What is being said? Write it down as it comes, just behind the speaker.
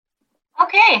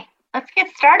Okay, let's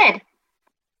get started.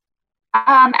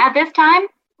 At this time,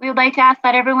 we would like to ask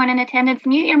that everyone in attendance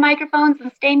mute your microphones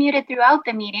and stay muted throughout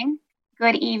the meeting.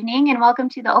 Good evening and welcome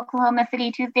to the Oklahoma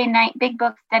City Tuesday Night Big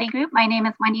Book Study Group. My name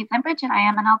is Wendy Zembridge and I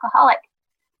am an alcoholic.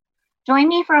 Join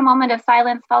me for a moment of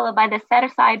silence followed by the set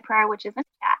aside prayer, which is in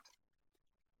chat.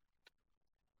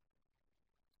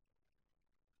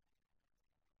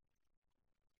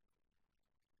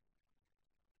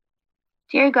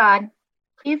 Dear God,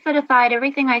 please set aside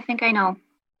everything I think I know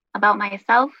about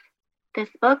myself, this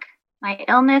book, my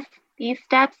illness, these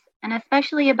steps, and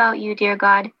especially about you, dear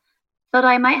God, so that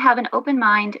I might have an open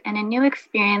mind and a new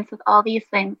experience with all these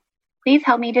things. Please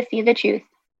help me to see the truth.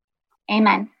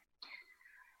 Amen.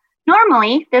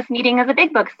 Normally, this meeting is a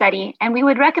big book study, and we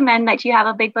would recommend that you have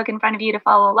a big book in front of you to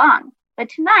follow along. But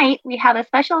tonight, we have a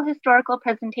special historical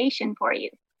presentation for you.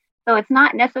 So it's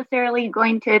not necessarily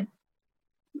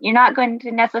you're not going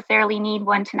to necessarily need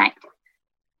one tonight.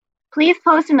 Please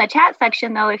post in the chat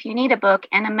section, though, if you need a book,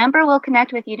 and a member will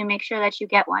connect with you to make sure that you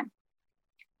get one.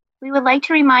 We would like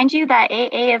to remind you that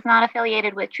AA is not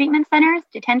affiliated with treatment centers,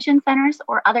 detention centers,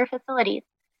 or other facilities.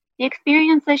 The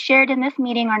experiences shared in this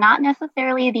meeting are not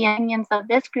necessarily the opinions of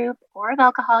this group or of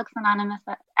Alcoholics Anonymous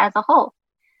as a whole.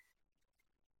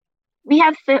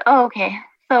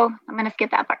 So I'm going to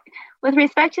skip that part. With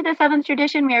respect to the seventh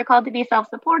tradition, we are called to be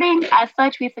self-supporting. As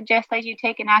such, we suggest that you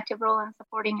take an active role in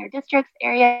supporting your district's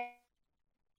area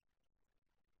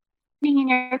in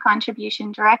your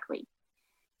contribution directly.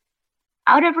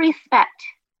 Out of respect,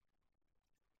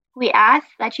 we ask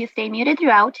that you stay muted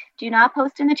throughout, do not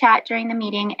post in the chat during the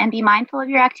meeting, and be mindful of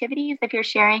your activities if you're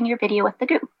sharing your video with the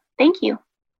group. Thank you.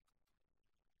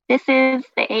 This is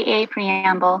the AA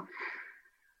preamble.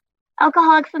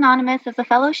 Alcoholics Anonymous is a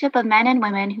fellowship of men and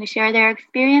women who share their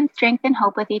experience, strength, and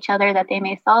hope with each other that they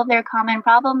may solve their common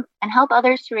problems and help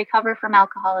others to recover from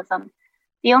alcoholism.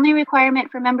 The only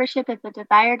requirement for membership is the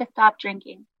desire to stop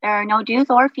drinking. There are no dues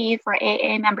or fees for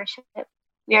AA membership.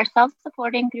 We are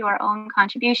self-supporting through our own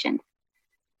contributions.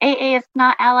 AA is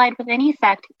not allied with any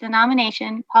sect,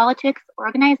 denomination, politics,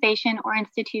 organization, or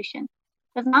institution,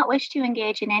 does not wish to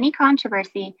engage in any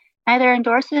controversy, neither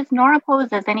endorses nor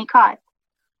opposes any cause.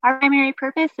 Our primary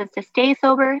purpose is to stay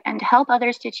sober and to help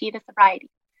others to achieve a sobriety.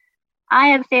 I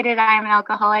have stated I am an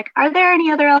alcoholic. Are there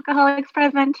any other alcoholics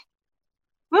present?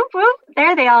 Whoop, whoop.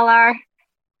 There they all are.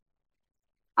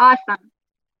 Awesome.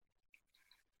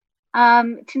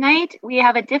 Tonight we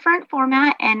have a different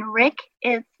format, and Rick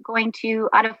is going to,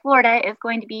 out of Florida, is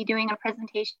going to be doing a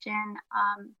presentation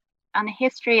on the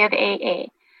history of AA.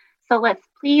 So let's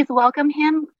please welcome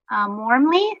him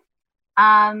warmly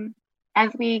as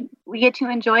we get to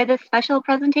enjoy this special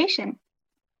presentation.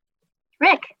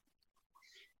 Rick.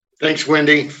 Thanks,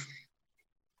 Wendy.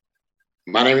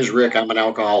 My name is Rick. I'm an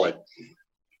alcoholic.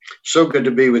 So good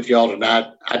to be with y'all tonight.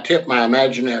 I tip my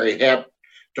imaginary hat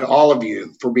to all of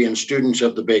you for being students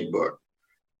of the Big Book.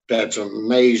 That's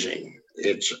amazing.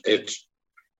 It's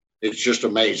just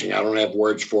amazing. I don't have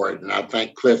words for it. And I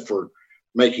thank Cliff for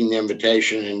making the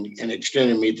invitation and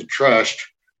extending me the trust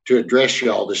to address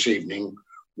y'all this evening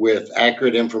with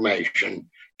accurate information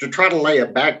to try to lay a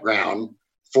background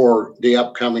for the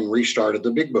upcoming restart of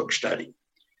the Big Book study.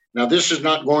 Now, this is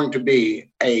not going to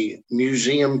be a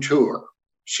museum tour.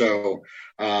 So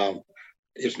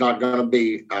it's not going to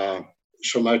be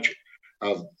so much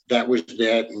of that was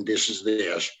that and this is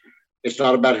this. It's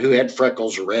not about who had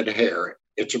freckles or red hair.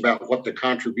 It's about what the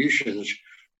contributions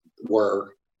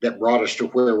were that brought us to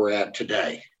where we're at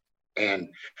today. And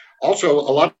also,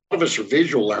 a lot of us are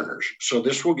visual learners. So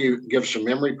this will give some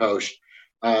memory posts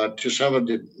to some of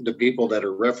the people that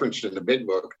are referenced in the Big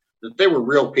Book, that they were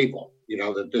real people,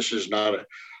 that this is not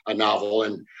a novel.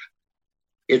 And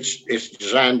it's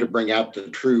designed to bring out the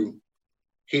true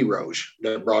heroes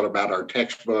that brought about our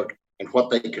textbook and what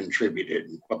they contributed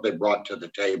and what they brought to the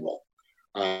table.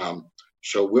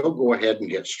 So we'll go ahead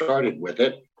and get started with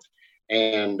it.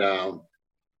 And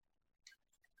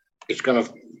it's going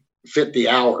to fit the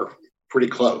hour pretty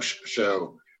close.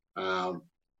 So I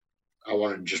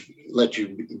want to just let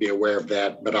you be aware of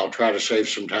that, but I'll try to save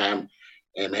some time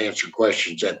and answer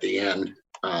questions at the end.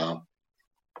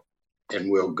 And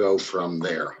we'll go from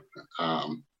there.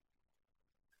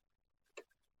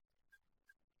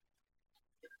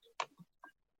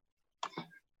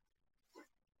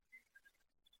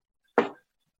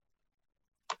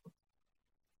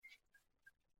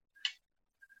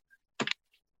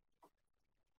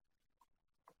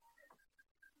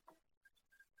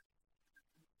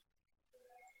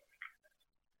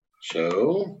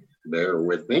 So bear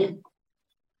with me.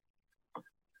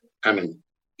 I'm an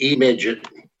e-midget,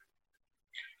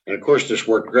 And of course, this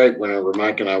worked great whenever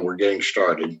Mike and I were getting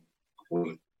started.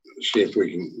 We'll see if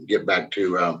we can get back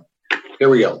to, here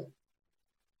we go.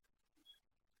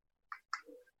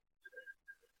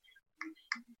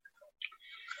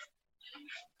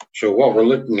 So what we're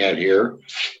looking at here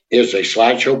is a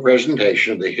slideshow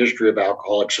presentation of the history of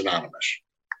Alcoholics Anonymous.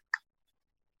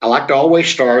 I like to always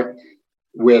start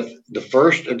with the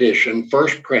first edition,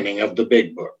 first printing of the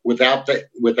big book. Without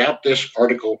this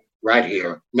article right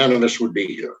here, none of us would be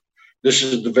here. This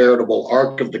is the veritable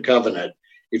Ark of the Covenant,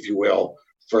 if you will,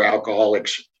 for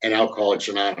alcoholics and Alcoholics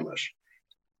Anonymous.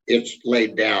 It's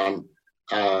laid down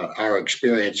our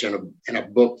experience in a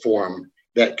book form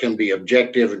that can be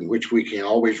objective and which we can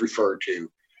always refer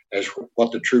to as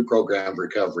what the true program of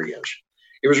recovery is.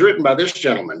 It was written by this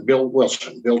gentleman, Bill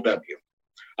Wilson, Bill W.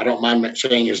 I don't mind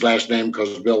saying his last name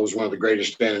because Bill was one of the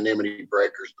greatest anonymity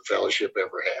breakers the fellowship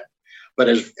ever had. But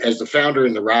as the founder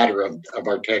and the writer of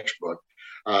our textbook,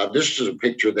 this is a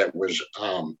picture that was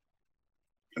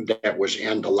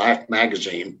in the Life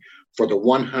magazine for the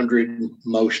 100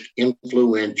 most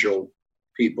influential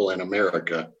people in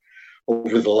America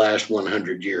over the last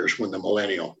 100 years when the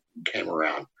millennial came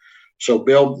around. So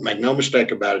Bill, make no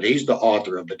mistake about it, he's the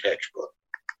author of the textbook.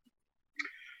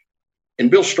 In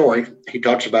Bill's story, he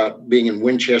talks about being in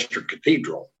Winchester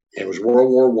Cathedral. It was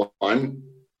World War I.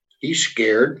 He's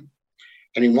scared,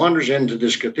 and he wanders into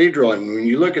this cathedral. And when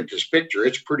you look at this picture,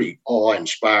 it's pretty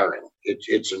awe-inspiring.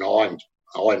 It's an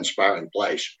awe-inspiring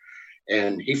place.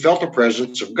 And he felt the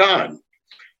presence of God.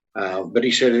 But he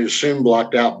said it was soon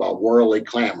blocked out by worldly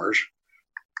clamors.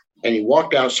 And he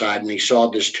walked outside and he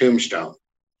saw this tombstone.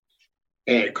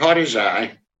 And it caught his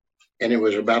eye. And it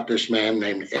was about this man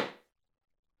named Thether,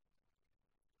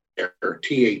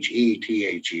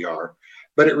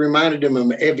 but it reminded him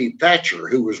of Evie Thatcher,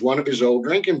 who was one of his old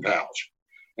drinking pals.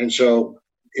 And so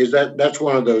that's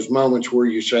one of those moments where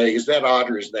you say, is that odd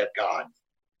or is that God?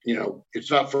 You know, it's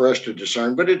not for us to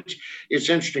discern, but it's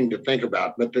interesting to think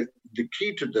about. But the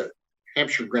key to the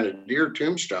Hampshire Grenadier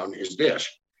tombstone is this,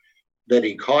 that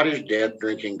he caught his death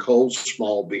drinking cold,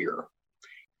 small beer.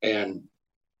 And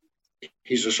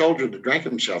he's a soldier that drank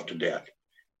himself to death.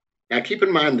 Now, keep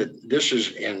in mind that this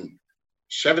is in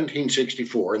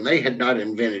 1764, and they had not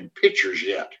invented pitchers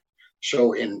yet.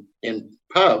 So in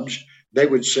pubs, they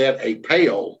would set a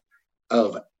pail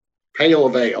of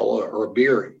ale or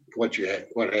beer, what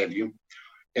have you,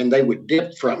 and they would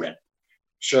dip from it.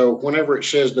 So whenever it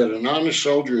says that an honest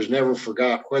soldier is never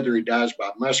forgot whether he dies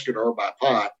by musket or by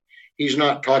pot, he's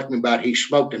not talking about he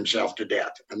smoked himself to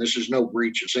death. And this is no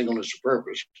breach of singleness of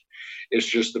purpose. It's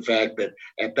just the fact that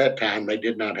at that time they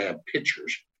did not have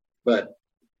pitchers. But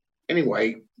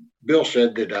anyway, Bill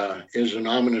said that it was an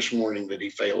ominous warning that he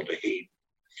failed to heed.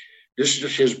 This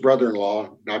is his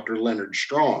brother-in-law, Dr. Leonard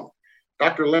Strong.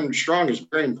 Dr. Leonard Strong is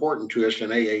very important to us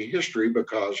in AA history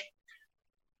because,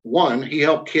 one, he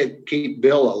helped keep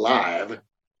Bill alive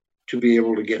to be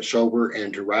able to get sober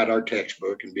and to write our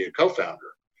textbook and be a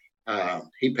co-founder.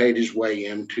 He paid his way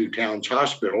into Towns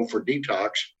Hospital for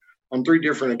detox on 3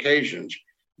 different occasions.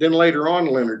 Then later on,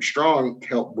 Leonard Strong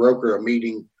helped broker a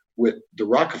meeting with the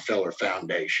Rockefeller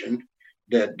Foundation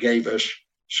that gave us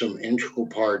some integral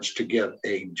parts to get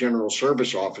a general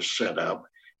service office set up.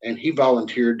 And he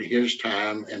volunteered his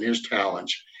time and his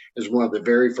talents as one of the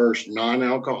very first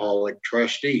non-alcoholic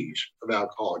trustees of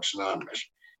Alcoholics Anonymous.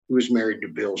 He was married to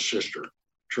Bill's sister,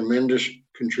 tremendous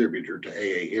contributor to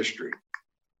AA history.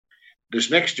 This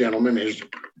next gentleman is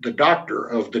the doctor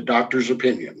of the doctor's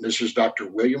opinion. This is Dr.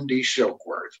 William D.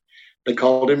 Silkworth. They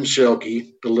called him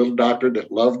Silky, the little doctor that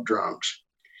loved drunks.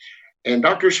 And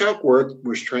Dr. Silkworth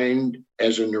was trained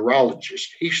as a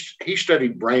neurologist. He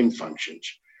studied brain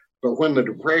functions. But when the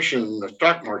depression and the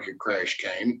stock market crash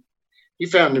came, he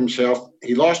found himself,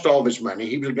 he lost all of his money.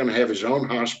 He was going to have his own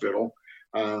hospital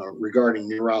regarding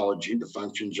neurology, the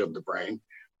functions of the brain.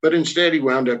 But instead, he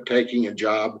wound up taking a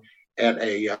job at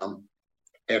a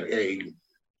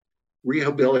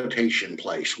rehabilitation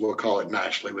place, we'll call it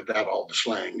nicely without all the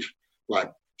slangs,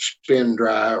 like spin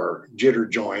dry or jitter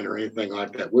joint or anything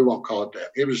like that. We won't call it that.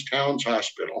 It was Towns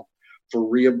Hospital for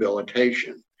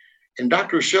rehabilitation. And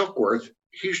Dr. Silkworth,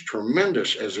 he's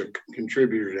tremendous as a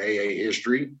contributor to AA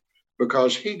history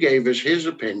because he gave us his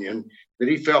opinion that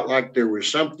he felt like there was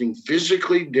something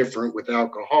physically different with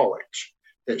alcoholics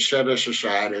that set us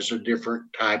aside as a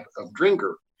different type of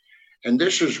drinker. And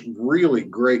this is really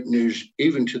great news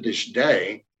even to this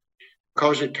day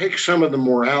because it takes some of the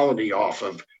morality off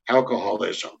of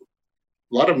alcoholism.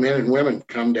 A lot of men and women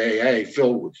come to AA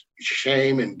filled with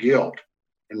shame and guilt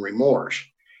and remorse.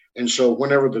 And so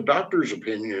whenever the doctor's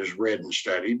opinion is read and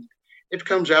studied, it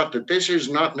comes out that this is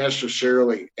not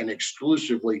necessarily an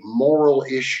exclusively moral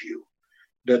issue,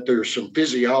 that there's some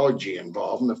physiology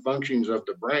involved in the functions of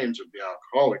the brains of the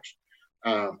alcoholics.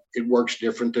 It works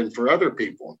different than for other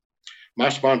people. My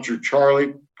sponsor,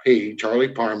 Charlie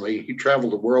Parmley, he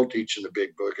traveled the world teaching the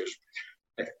Big Book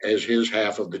as his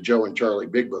half of the Joe and Charlie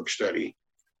Big Book study.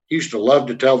 He used to love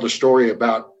to tell the story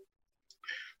about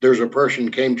there's a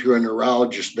person came to a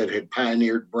neurologist that had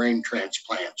pioneered brain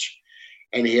transplants,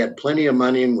 and he had plenty of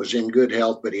money and was in good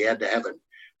health, but he had to have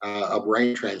a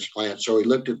brain transplant. So he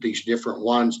looked at these different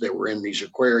ones that were in these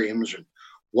aquariums, and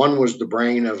one was the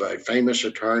brain of a famous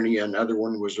attorney, another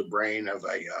one was the brain of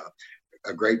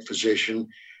a great physician,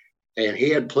 and he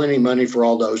had plenty of money for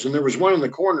all those. And there was one in the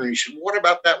corner, and he said, "What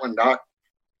about that one, Doc?"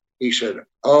 He said,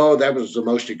 "Oh, that was the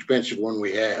most expensive one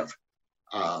we have.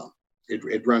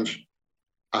 It runs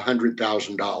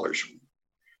 $100,000.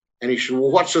 And he said,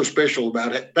 "Well, what's so special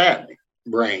about that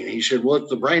brain?" He said, "Well, it's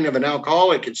the brain of an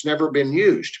alcoholic. It's never been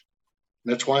used.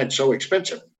 That's why it's so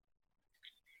expensive."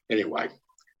 Anyway,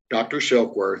 Dr.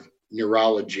 Silkworth,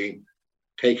 neurology,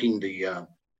 taking the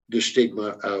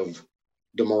stigma of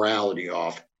the morality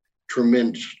off,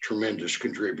 tremendous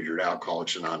contributor to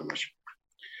Alcoholics Anonymous.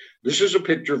 This is a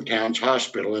picture of Towns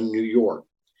Hospital in New York.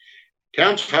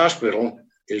 Towns Hospital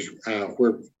is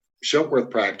where Silkworth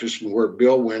practiced and where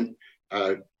Bill went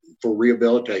for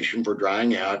rehabilitation, for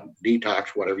drying out, detox,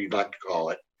 whatever you'd like to call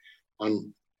it,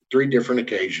 on 3 different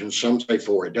occasions. Some say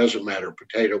 4, it doesn't matter,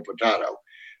 potato,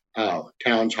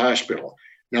 Towns Hospital.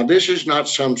 Now, this is not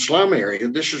some slum area.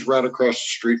 This is right across the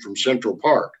street from Central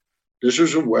Park. This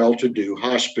is a well-to-do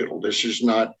hospital. This is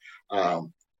not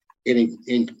any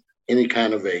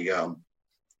kind of a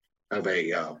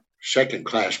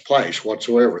second-class place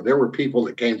whatsoever. There were people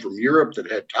that came from Europe that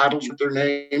had titles with their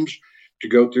names to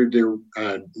go through their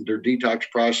detox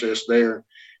process there,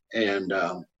 and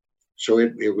so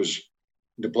it was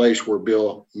the place where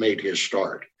Bill made his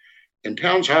start. And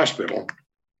Towns Hospital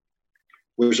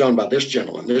was owned by this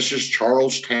gentleman. This is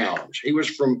Charles Towns. He was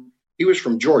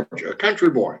from Georgia, a country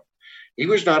boy. He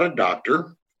was not a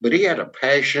doctor, but he had a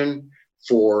passion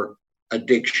for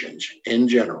addictions in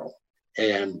general,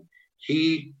 and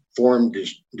he formed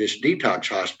this detox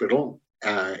hospital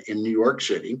in New York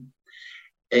City.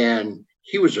 And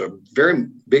he was a very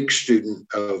big student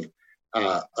of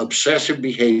obsessive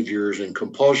behaviors and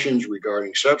compulsions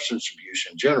regarding substance abuse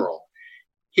in general.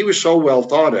 He was so well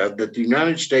thought of that the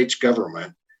United States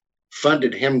government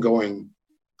funded him going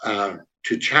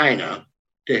to China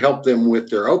to help them with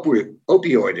their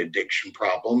opioid addiction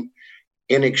problem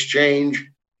in exchange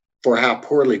for how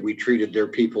poorly we treated their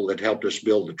people that helped us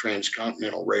build the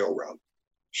Transcontinental Railroad.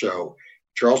 So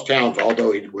Charles Towns,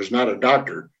 although he was not a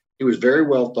doctor, he was very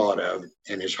well thought of,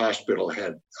 and his hospital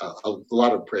had a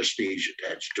lot of prestige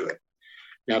attached to it.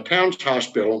 Now, Towns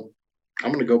Hospital,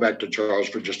 I'm going to go back to Charles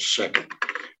for just a second.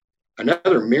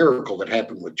 Another miracle that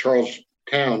happened with Charles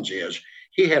Towns is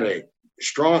he had a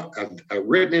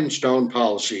written in stone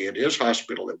policy at his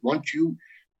hospital that once you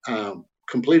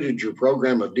completed your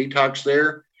program of detox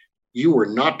there, you were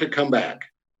not to come back.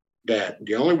 That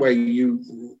the only way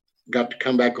you got to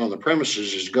come back on the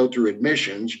premises is go through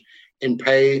admissions and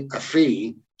pay a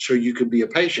fee so you could be a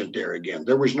patient there again.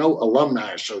 There was no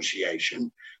alumni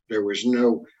association. There was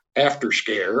no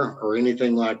aftercare or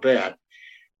anything like that.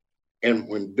 And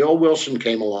when Bill Wilson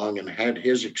came along and had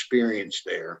his experience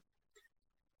there,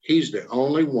 he's the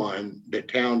only one that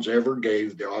Towns ever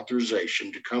gave the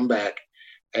authorization to come back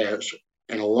as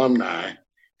an alumni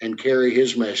and carry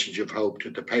his message of hope to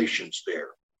the patients there.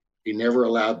 He never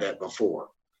allowed that before.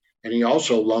 And he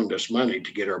also loaned us money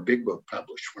to get our big book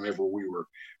published whenever we were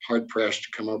hard pressed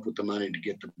to come up with the money to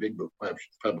get the big book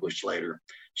published later.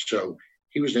 So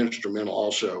he was instrumental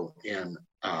also in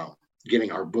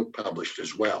getting our book published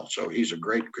as well. So he's a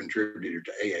great contributor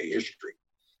to AA history.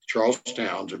 Charles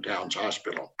Towns of Towns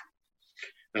Hospital.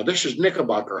 Now, this is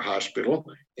Knickerbocker Hospital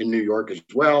in New York as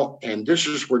well. And this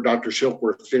is where Dr.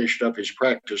 Silkworth finished up his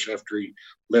practice after he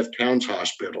left Towns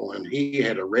Hospital. And he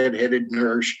had a redheaded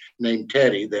nurse named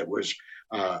Teddy that was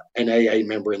an AA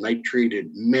member. And they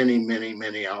treated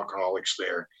many alcoholics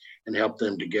there and helped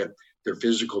them to get their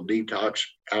physical detox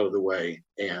out of the way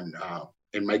and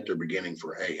make their beginning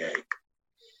for AA.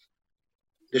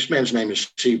 This man's name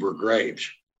is Seaver Graves.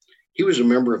 He was a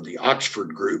member of the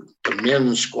Oxford group, the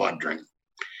men's squadron.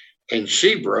 And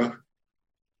Sebra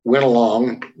went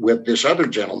along with this other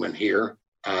gentleman here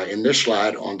in this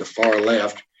slide on the far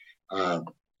left.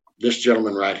 This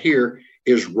gentleman right here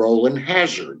is Roland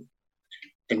Hazard.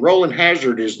 And Roland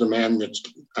Hazard is the man that's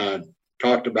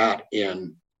talked about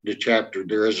in the chapter,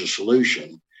 There is a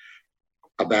Solution,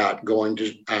 about going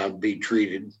to be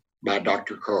treated by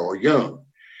Dr. Carl Jung.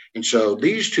 And so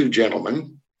these two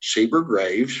gentlemen, Sieber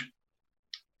Graves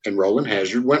and Roland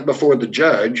Hazard, went before the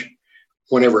judge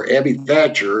whenever Ebby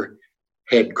Thatcher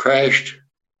had crashed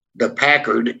the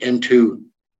Packard into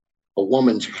a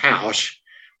woman's house,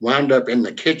 wound up in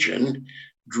the kitchen,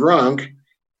 drunk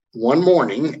one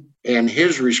morning, and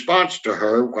his response to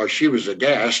her while she was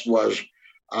aghast was,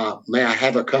 may I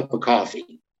have a cup of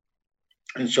coffee?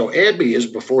 And so Ebby is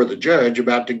before the judge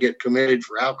about to get committed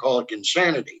for alcoholic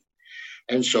insanity.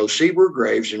 And so Sieber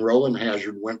Graves and Roland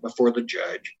Hazard went before the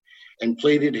judge and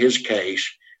pleaded his case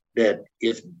that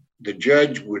if the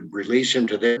judge would release him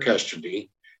to their custody,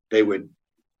 they would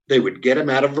get him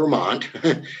out of Vermont.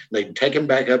 They'd take him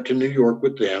back up to New York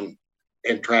with them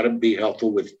and try to be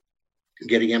helpful with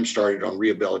getting him started on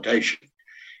rehabilitation.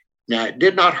 Now, it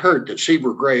did not hurt that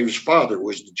Sieber Graves' father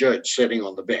was the judge sitting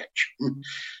on the bench.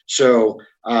 So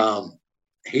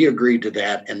he agreed to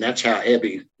that, and that's how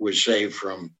Ebby was saved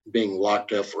from being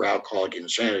locked up for alcoholic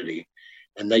insanity.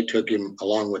 And they took him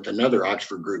along with another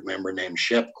Oxford group member named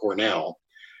Shep Cornell,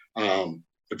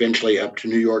 eventually up to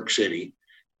New York City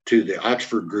to the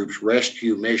Oxford group's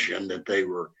rescue mission that they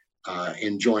were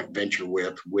in joint venture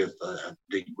with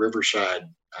the Riverside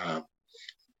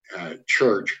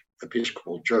Church,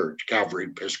 Episcopal Church, Calvary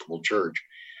Episcopal Church.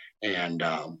 And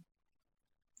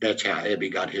that's how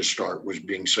Ebby got his start, was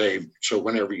being saved. So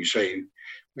whenever you say,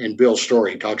 in Bill's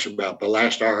story, he talks about the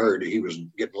last I heard, he was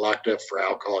getting locked up for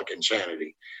alcoholic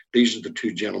insanity. These are the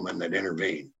two gentlemen that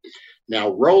intervened. Now,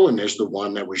 Roland is the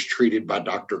one that was treated by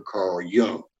Dr. Carl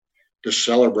Jung, the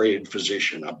celebrated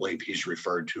physician, I believe he's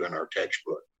referred to in our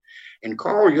textbook. And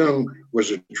Carl Jung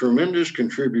was a tremendous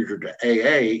contributor to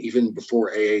AA even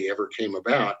before AA ever came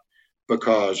about,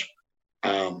 because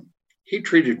he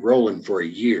treated Roland for a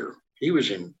year. He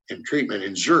was in treatment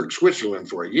in Zurich, Switzerland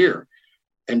for a year.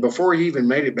 And before he even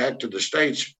made it back to the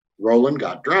States, Roland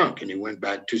got drunk and he went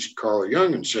back to Carl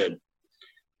Jung and said,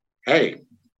 hey,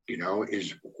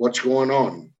 what's going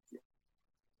on?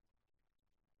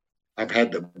 I've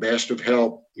had the best of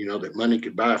help, that money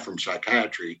could buy from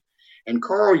psychiatry. And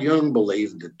Carl Jung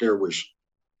believed that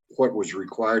what was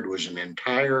required was an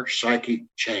entire psychic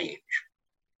change.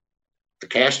 The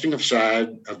casting aside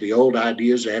of the old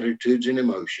ideas, attitudes, and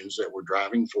emotions that were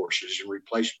driving forces and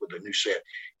replaced with a new set.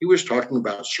 He was talking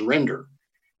about surrender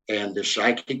and the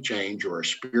psychic change or a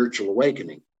spiritual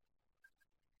awakening.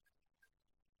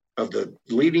 Of the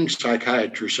leading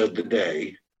psychiatrists of the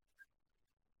day,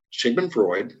 Sigmund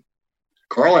Freud,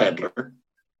 Carl Adler,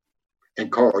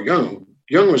 and Carl Jung.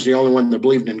 Jung was the only one that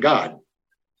believed in God.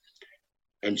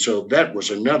 And so that was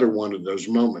another one of those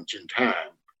moments in time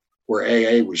where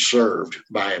AA was served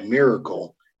by a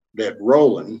miracle that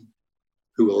Roland,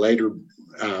 who will later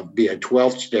be a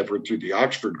 12th stepper through the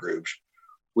Oxford groups,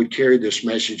 would carry this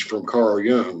message from Carl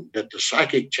Jung that the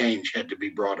psychic change had to be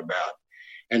brought about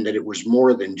and that it was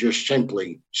more than just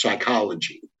simply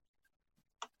psychology.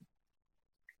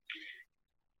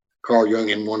 Carl Jung,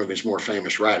 in one of his more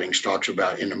famous writings, talks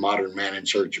about in A Modern Man in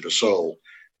Search of a Soul,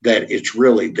 that it's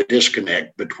really the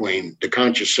disconnect between the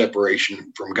conscious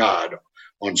separation from God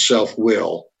on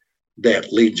self-will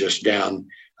that leads us down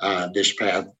this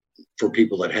path for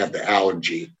people that have the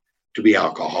allergy to be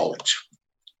alcoholics.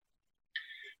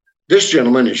 This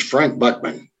gentleman is Frank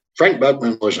Buckman. Frank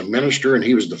Buckman was a minister and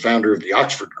he was the founder of the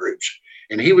Oxford groups.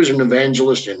 And he was an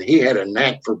evangelist and he had a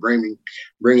knack for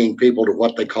bringing people to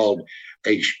what they called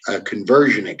a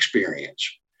conversion experience.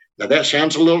 Now that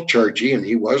sounds a little churchy, and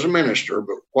he was a minister,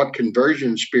 but what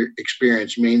conversion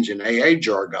experience means in AA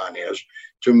jargon is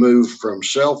to move from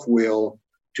self-will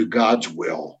to God's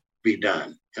will be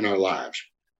done in our lives.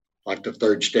 Like the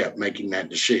third step, making that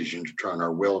decision to turn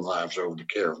our will and lives over to the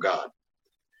care of God.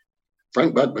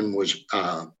 Frank Buckman was,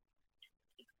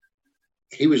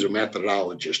 he was a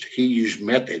methodologist. He used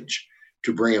methods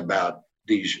to bring about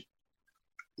these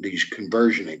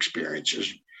conversion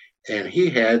experiences. And he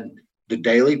had the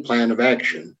daily plan of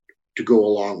action to go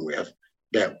along with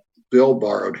that Bill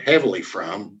borrowed heavily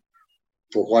from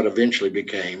for what eventually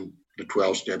became the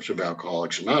 12 Steps of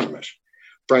Alcoholics Anonymous.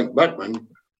 Frank Buckman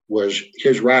was,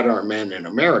 his right arm man in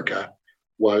America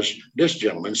was this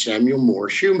gentleman, Samuel Moore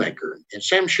Shoemaker. And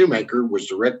Sam Shoemaker was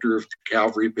the rector of the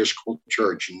Calvary Episcopal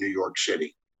Church in New York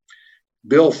City.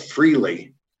 Bill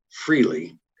freely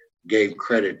gave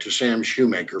credit to Sam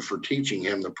Shoemaker for teaching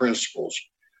him the principles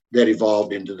that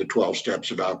evolved into the 12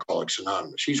 Steps of Alcoholics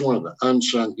Anonymous. He's one of the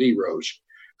unsung heroes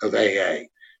of AA.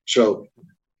 So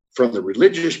from the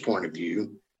religious point of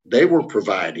view, they were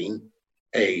providing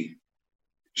a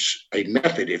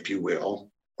method, if you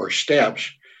will, or steps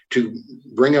to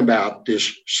bring about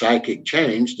this psychic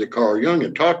change that Carl Jung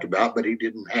had talked about, but he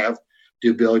didn't have the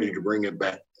ability to bring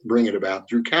it about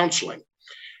through counseling.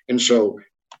 And so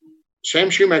Sam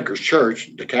Shoemaker's church,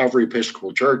 the Calvary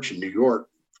Episcopal Church in New York,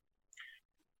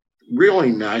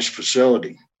 really nice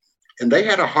facility. And they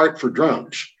had a heart for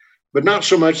drunks, but not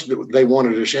so much that they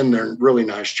wanted us in their really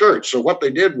nice church. So what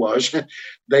they did was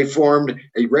they formed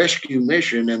a rescue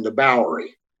mission in the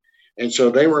Bowery. And so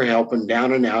they were helping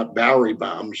down and out Bowery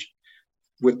bums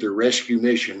with their rescue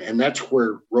mission. And that's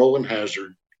where Roland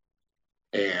Hazard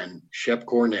and Shep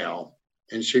Cornell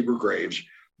and Seaver Graves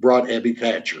brought Ebby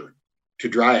Thatcher to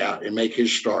dry out and make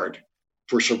his start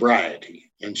for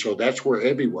sobriety. And so that's where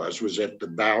Ebby was at the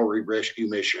Bowery Rescue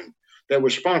Mission that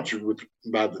was sponsored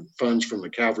by the funds from the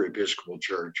Calvary Episcopal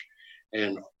Church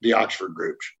and the Oxford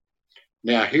groups.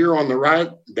 Now here on the right,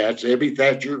 that's Ebby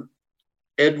Thatcher,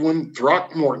 Edwin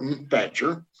Throckmorton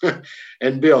Thatcher,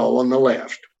 and Bill on the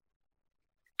left.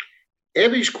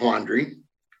 Ebby's quandary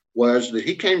was that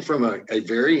he came from a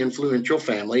very influential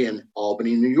family in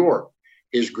Albany, New York.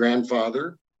 His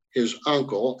grandfather, his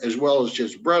uncle, as well as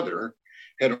his brother,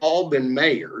 had all been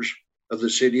mayors of the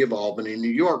city of Albany, New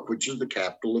York, which is the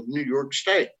capital of New York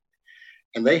State.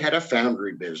 And they had a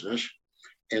foundry business,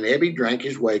 and Ebby drank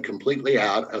his way completely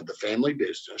out of the family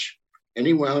business, and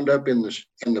he wound up in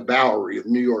the Bowery of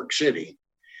New York City,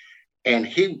 and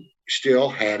he still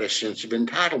had a sense of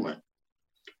entitlement.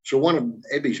 So one of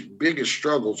Ebby's biggest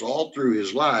struggles all through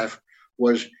his life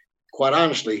was, quite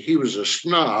honestly, he was a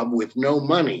snob with no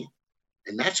money.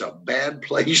 And that's a bad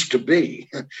place to be,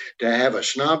 to have a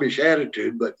snobbish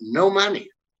attitude, but no money.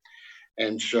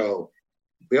 And so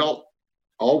Bill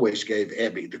always gave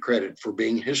Ebby the credit for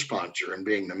being his sponsor and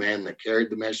being the man that carried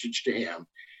the message to him.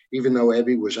 Even though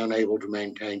Ebby was unable to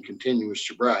maintain continuous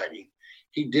sobriety,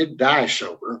 he did die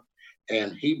sober,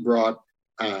 and he brought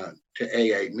to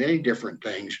AA many different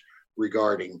things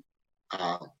regarding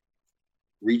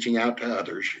reaching out to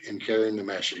others and carrying the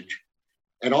message,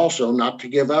 and also not to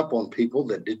give up on people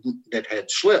that had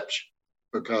slips,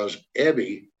 because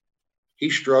Ebby, he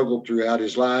struggled throughout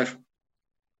his life,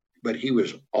 but he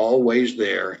was always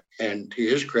there. And to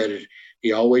his credit,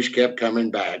 he always kept coming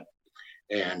back.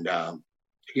 And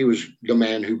he was the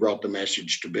man who brought the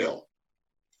message to Bill.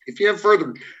 If you have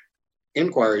further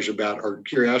inquiries about or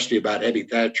curiosity about Ebby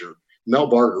Thatcher, Mel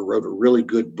Barger wrote a really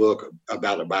good book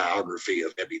about a biography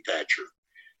of Ebby Thatcher.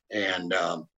 And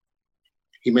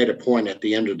he made a point at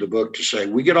the end of the book to say,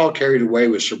 we get all carried away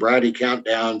with sobriety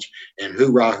countdowns and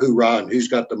hoorah, hoorah, and who's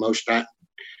got the most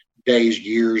days,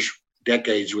 years,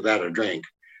 decades without a drink.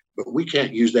 But we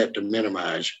can't use that to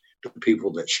minimize the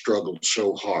people that struggled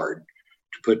so hard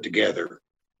to put together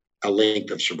a length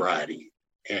of sobriety.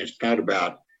 And it's not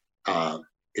about,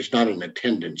 it's not an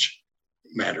attendance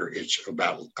matter. It's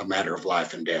about a matter of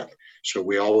life and death. So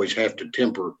we always have to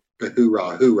temper the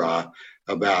hoorah, hoorah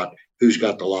about who's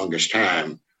got the longest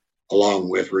time, along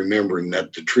with remembering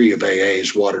that the tree of AA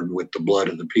is watered with the blood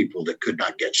of the people that could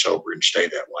not get sober and stay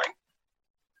that way.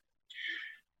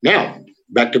 Now,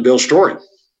 back to Bill's story.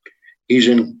 He's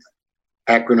in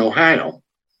Akron, Ohio.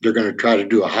 They're going to try to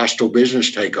do a hostile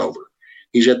business takeover.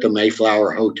 He's at the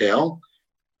Mayflower Hotel.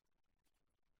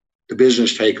 The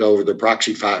business takeover, the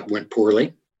proxy fight went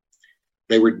poorly.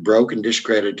 They were broke and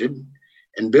discredited.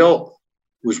 And Bill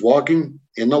was walking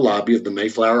in the lobby of the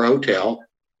Mayflower Hotel.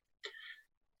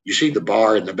 You see the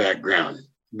bar in the background.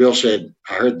 Bill said,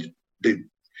 I heard the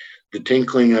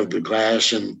tinkling of the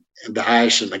glass and the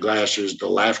ice in the glasses, the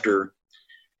laughter.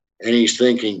 And he's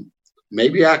thinking,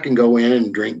 maybe I can go in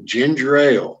and drink ginger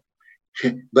ale.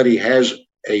 But he has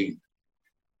a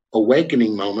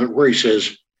awakening moment where he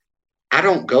says, I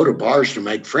don't go to bars to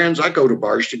make friends. I go to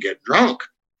bars to get drunk.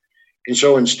 And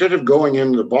so instead of going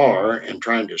into the bar and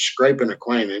trying to scrape an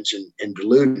acquaintance and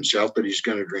delude himself that he's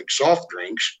going to drink soft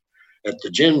drinks at the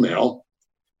gin mill,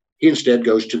 he instead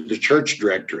goes to the church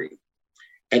directory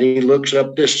and he looks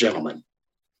up this gentleman.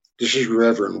 This is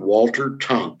Reverend Walter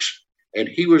Tunks, and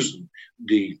he was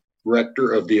the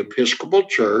rector of the Episcopal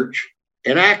Church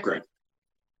in Akron.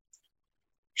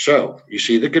 So you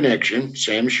see the connection.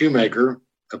 Sam Shoemaker,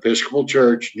 Episcopal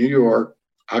Church, New York,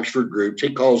 Oxford groups.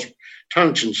 He calls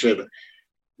Tunks and said,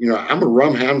 you know, I'm a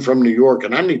rum hound from New York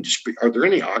and I need to speak. Are there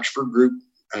any Oxford group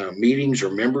meetings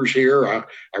or members here? I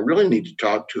really need to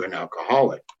talk to an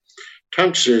alcoholic.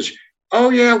 Tunks says, oh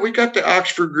yeah, we got the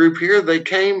Oxford group here. They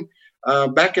came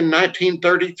back in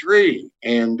 1933,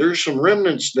 and there's some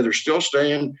remnants that are still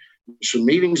staying, some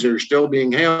meetings that are still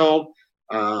being held.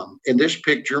 In this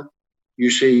picture, you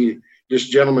see this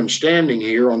gentleman standing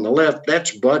here on the left.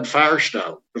 That's Bud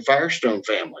Firestone, the Firestone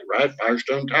family, right?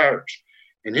 Firestone Tires.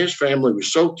 And his family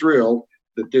was so thrilled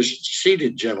that this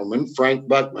seated gentleman, Frank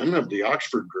Buckman of the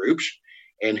Oxford groups,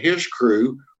 and his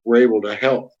crew were able to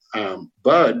help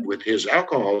Bud with his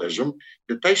alcoholism,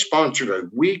 that they sponsored a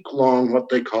week-long, what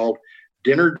they called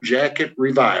Dinner Jacket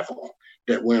Revival,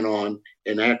 that went on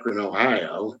in Akron,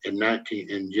 Ohio in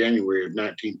January of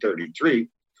 1933.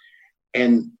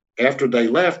 And after they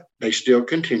left, they still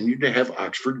continued to have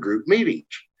Oxford group meetings.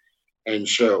 And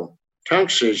so Tunk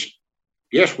says,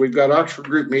 yes, we've got Oxford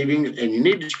group meetings, and you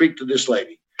need to speak to this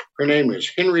lady. Her name is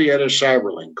Henrietta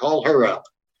Seiberling. Call her up.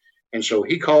 And so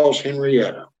he calls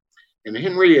Henrietta. And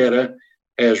Henrietta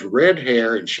has red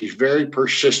hair, and she's very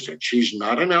persistent. She's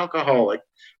not an alcoholic,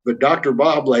 but Dr.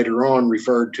 Bob later on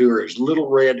referred to her as Little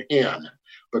Red Hen,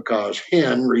 because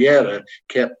Henrietta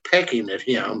kept pecking at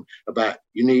him about,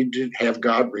 you need to have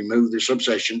God remove this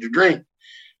obsession to drink.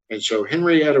 And so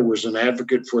Henrietta was an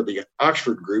advocate for the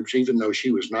Oxford groups, even though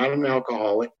she was not an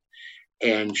alcoholic.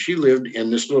 And she lived in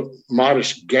this little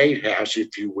modest gatehouse,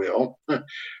 if you will,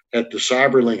 at the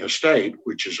Seiberling estate,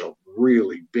 which is a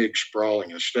really big,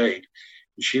 sprawling estate.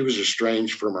 And she was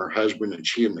estranged from her husband, and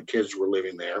she and the kids were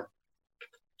living there.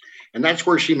 And that's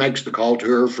where she makes the call to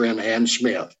her friend Ann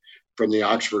Smith from the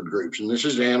Oxford groups. And this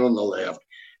is Ann on the left,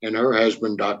 and her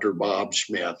husband, Dr. Bob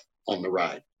Smith, on the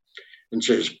right, and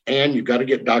says, Ann, you've got to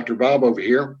get Dr. Bob over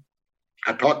here.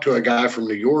 I talked to a guy from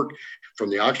New York, from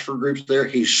the Oxford groups there.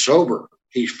 He's sober.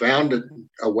 He's found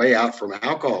a way out from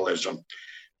alcoholism.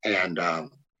 And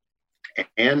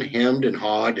Ann hemmed and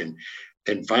hawed,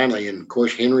 and finally, and of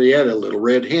course, Henrietta, Little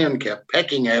Red Hen, kept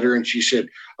pecking at her, and she said,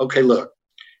 okay, look,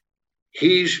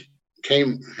 he's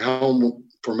came home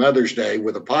for Mother's Day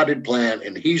with a potted plant,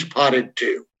 and he's potted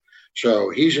too. So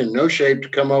he's in no shape to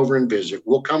come over and visit.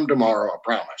 We'll come tomorrow, I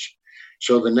promise.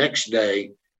 So the next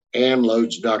day, Ann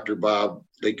loads Dr. Bob.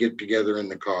 They get together in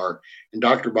the car, and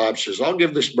Dr. Bob says, I'll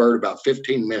give this bird about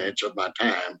 15 minutes of my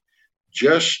time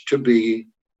just to be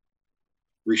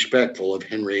respectful of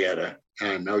Henrietta.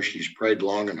 And I know she's prayed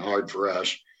long and hard for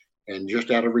us, and just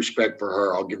out of respect for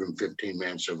her, I'll give him 15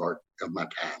 minutes of my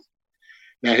time.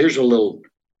 Now, here's a little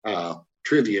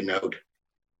trivia note.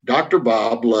 Dr.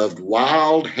 Bob loved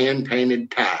wild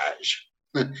hand-painted ties.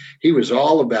 He was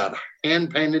all about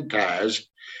hand-painted ties,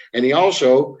 and he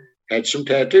also had some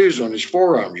tattoos on his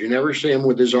forearms. You never see him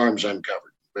with his arms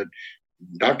uncovered. But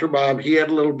Dr. Bob, he had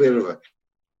a little bit of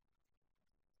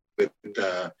with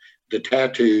the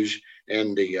tattoos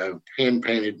and the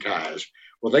hand-painted ties.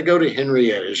 Well, they go to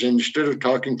Henrietta's, and instead of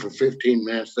talking for 15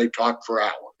 minutes, they talk for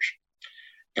hours.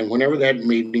 And whenever that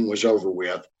meeting was over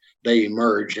with, they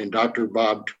emerged, and Dr.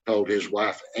 Bob told his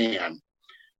wife, Ann,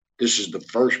 this is the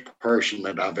first person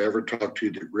that I've ever talked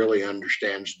to that really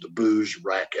understands the booze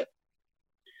racket.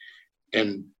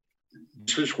 And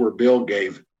this is where Bill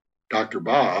gave Dr.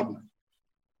 Bob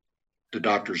the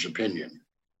doctor's opinion.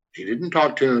 He didn't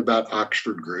talk to him about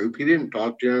Oxford group. He didn't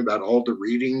talk to him about all the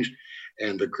readings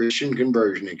and the Christian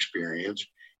conversion experience.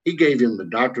 He gave him the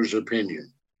doctor's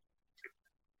opinion.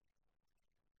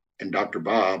 And Dr.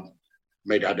 Bob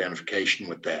made identification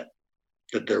with that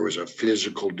there was a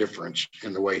physical difference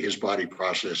in the way his body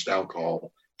processed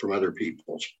alcohol from other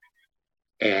people's.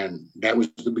 And that was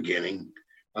the beginning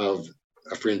of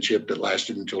a friendship that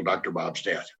lasted until Dr. Bob's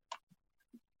death.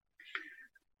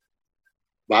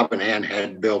 Bob and Ann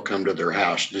had Bill come to their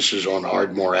house. This is on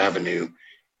Ardmore Avenue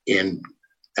in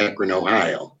Akron,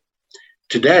 Ohio.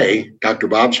 Today, Dr.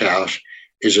 Bob's house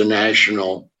is a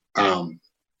national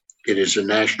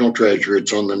treasure.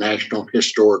 It's on the National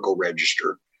Historical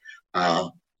Register.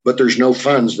 But there's no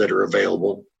funds that are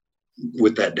available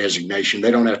with that designation.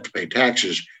 They don't have to pay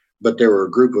taxes, but there were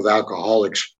a group of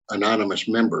Alcoholics Anonymous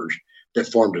members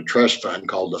that formed a trust fund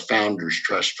called the Founders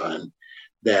Trust Fund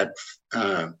that,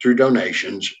 through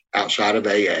donations outside of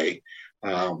AA,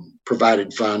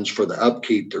 provided funds for the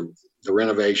upkeep, the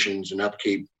renovations and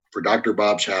upkeep for Dr.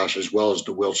 Bob's house, as well as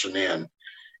the Wilson Inn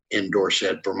in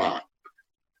Dorset, Vermont.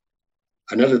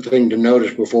 Another thing to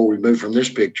notice before we move from this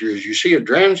picture is you see a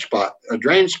drain spout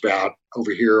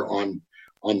over here on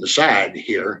the side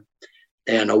here,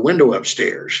 and a window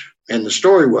upstairs. And the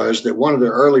story was that one of the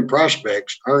early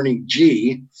prospects, Ernie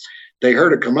G., they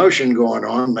heard a commotion going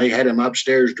on. They had him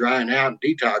upstairs drying out and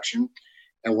detoxing.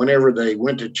 And whenever they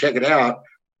went to check it out,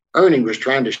 Ernie was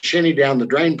trying to shinny down the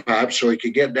drain pipe so he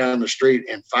could get down the street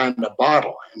and find a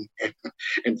bottle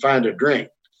and find a drink.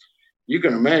 You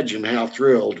can imagine how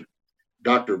thrilled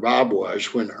Dr. Bob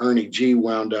was when Ernie G.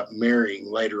 wound up marrying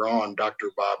later on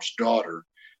Dr. Bob's daughter,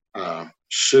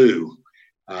 Sue.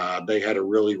 They had a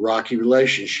really rocky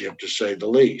relationship, to say the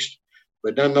least.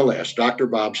 But nonetheless, Dr.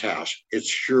 Bob's house, it's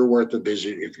sure worth a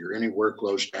visit if you're anywhere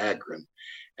close to Akron.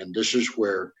 And this is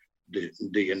where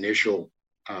the initial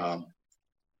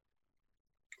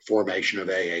formation of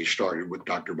AA started, with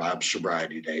Dr. Bob's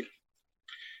sobriety date.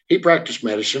 He practiced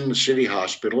medicine in the City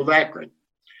Hospital of Akron.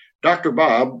 Dr.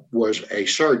 Bob was a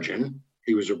surgeon.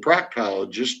 He was a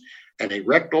proctologist and a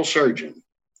rectal surgeon.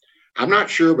 I'm not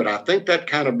sure, but I think that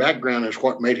kind of background is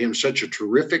what made him such a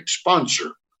terrific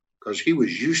sponsor, because he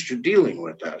was used to dealing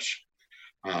with us.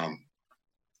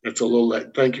 That's a little,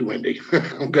 thank you, Wendy.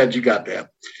 I'm glad you got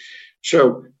that.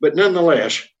 So, but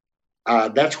nonetheless,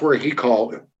 that's where he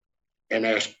called and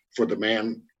asked for the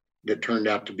man that turned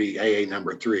out to be AA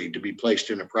number 3 to be placed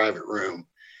in a private room.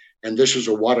 And this is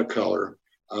a watercolor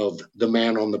of the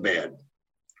man on the bed,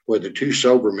 where the 2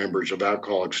 sober members of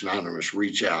Alcoholics Anonymous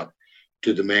reach out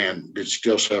to the man that's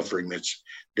still suffering,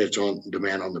 that's on the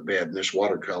man on the bed. And this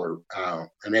watercolor,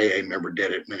 an AA member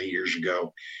did it many years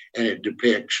ago, and it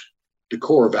depicts the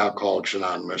core of Alcoholics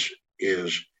Anonymous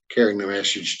is carrying the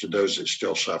message to those that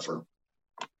still suffer.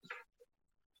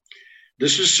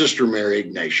 This is Sister Mary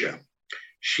Ignatia.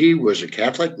 She was a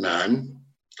Catholic nun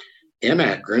in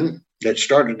Akron that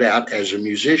started out as a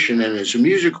musician and as a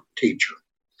musical teacher.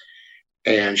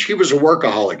 And she was a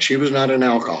workaholic. She was not an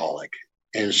alcoholic.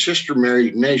 And Sister Mary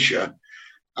Ignatia,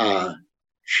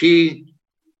 she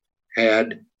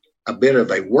had a bit of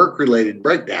a work-related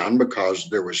breakdown because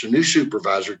there was a new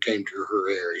supervisor came to her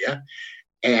area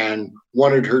and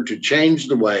wanted her to change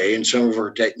the way and some of her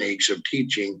techniques of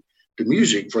teaching the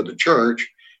music for the church.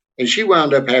 And she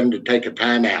wound up having to take a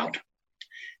time out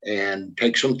and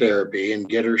take some therapy and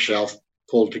get herself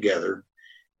pulled together.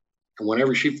 And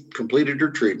whenever she completed her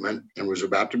treatment and was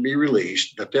about to be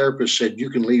released, the therapist said,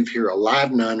 "You can leave here a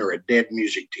live nun or a dead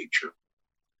music teacher."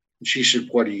 And she said,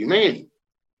 "What do you mean?"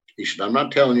 He said, "I'm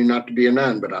not telling you not to be a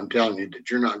nun, but I'm telling you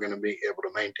that you're not going to be able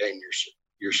to maintain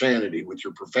your sanity with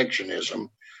your perfectionism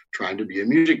trying to be a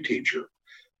music teacher."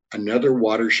 Another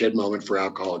watershed moment for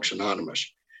Alcoholics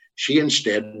Anonymous. She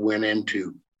instead went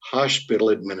into hospital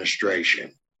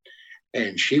administration,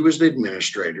 and she was the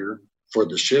administrator for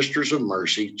the Sisters of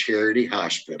Mercy Charity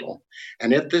Hospital.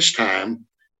 And at this time,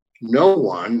 no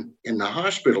one in the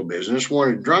hospital business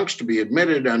wanted drunks to be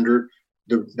admitted under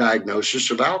the diagnosis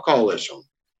of alcoholism.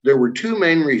 There were 2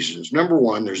 main reasons. Number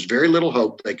one, there's very little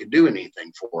hope they could do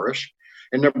anything for us.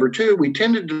 And number 2, we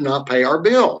tended to not pay our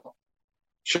bill.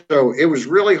 So it was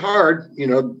really hard.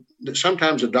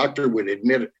 Sometimes a doctor would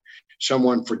admit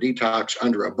someone for detox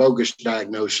under a bogus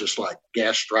diagnosis like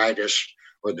gastritis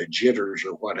or the jitters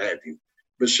or what have you.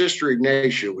 But Sister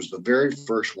Ignatia was the very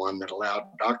first one that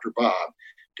allowed Dr. Bob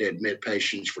to admit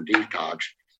patients for detox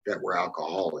that were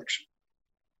alcoholics.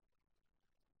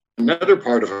 Another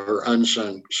part of her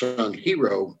unsung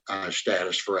hero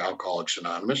status for Alcoholics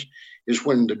Anonymous is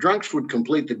when the drunks would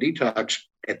complete the detox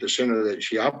at the center that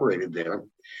she operated there,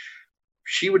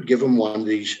 she would give them one of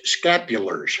these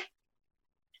scapulars.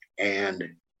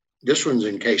 And this one's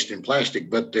encased in plastic,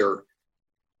 but they're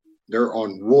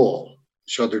on wool.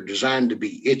 So they're designed to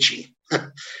be itchy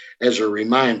as a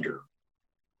reminder.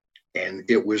 And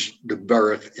it was the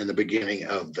birth and the beginning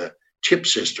of the CHIP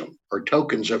system, or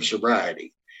tokens of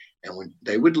sobriety. And when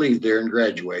they would leave there and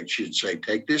graduate, she'd say,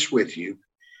 "Take this with you.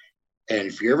 And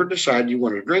if you ever decide you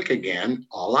want to drink again,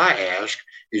 all I ask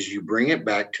is you bring it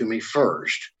back to me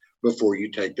first before you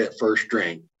take that first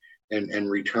drink and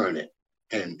return it."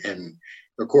 And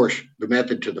of course, the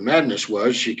method to the madness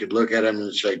was she could look at him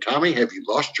and say, "Tommy, have you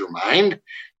lost your mind?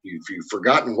 You've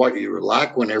forgotten what you were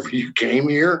like whenever you came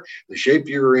here, the shape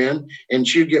you were in?" And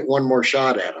she'd get one more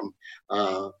shot at him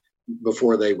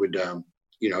before they would,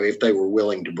 if they were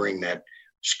willing to bring that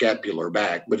scapular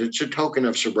back. But it's a token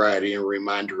of sobriety and a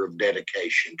reminder of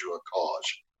dedication to a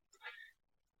cause.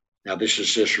 Now, this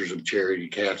is Sisters of Charity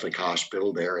Catholic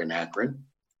Hospital there in Akron.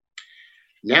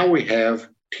 Now we have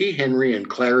T. Henry and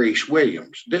Clarice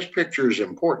Williams. This picture is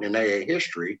important in AA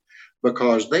history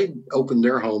because they opened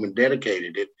their home and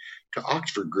dedicated it to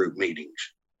Oxford group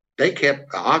meetings. They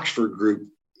kept Oxford group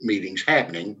meetings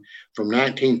happening from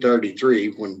 1933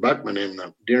 when Buckman and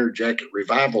the Dinner Jacket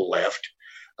Revival left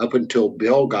up until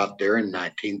Bill got there in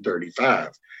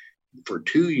 1935. For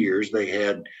 2 years, they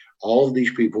had all of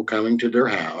these people coming to their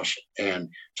house and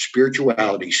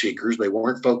spirituality seekers. They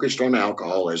weren't focused on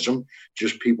alcoholism,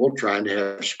 just people trying to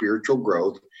have spiritual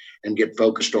growth and get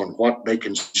focused on what they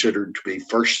considered to be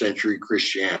first century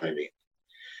Christianity.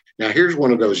 Now, here's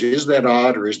one of those, is that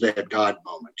odd or is that God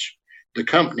moments? The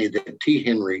company that T.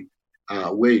 Henry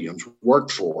Williams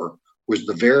worked for was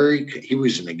he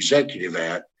was an executive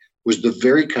at, was the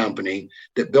very company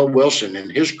that Bill Wilson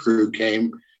and his crew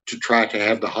came to try to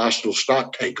have the hostile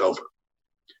stock takeover.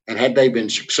 And had they been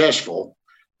successful,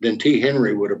 then T.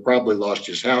 Henry would have probably lost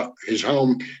his house, his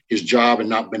home, his job, and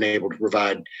not been able to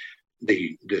provide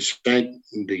the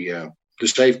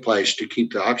safe place to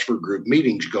keep the Oxford group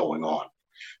meetings going on.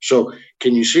 So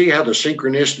can you see how the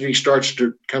synchronicity starts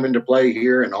to come into play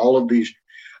here, and all of these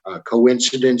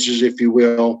coincidences, if you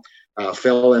will,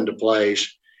 fell into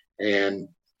place, and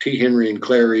T. Henry and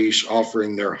Clarice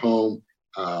offering their home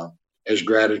as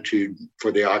gratitude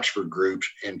for the Oxford groups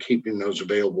and keeping those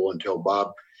available until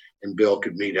Bob and Bill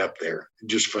could meet up there.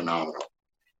 Just phenomenal.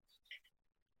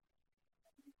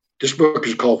 This book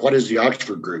is called What is the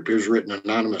Oxford Group? It was written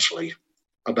anonymously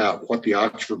about what the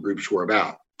Oxford groups were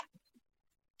about.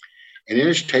 And in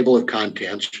its table of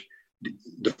contents,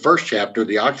 the first chapter,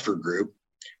 the Oxford group,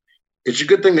 it's a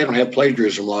good thing they don't have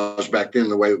plagiarism laws back then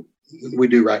the way we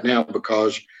do right now,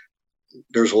 because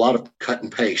there's a lot of cut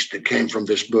and paste that came from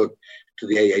this book to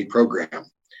the AA program.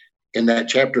 In that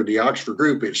chapter of the Oxford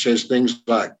group, it says things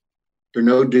like, there are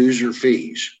no dues or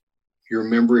fees. You're a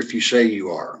member if you say you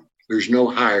are. There's no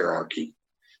hierarchy.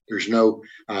 There's no,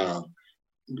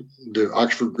 the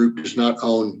Oxford group does not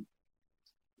own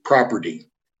property.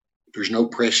 There's no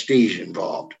prestige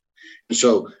involved. And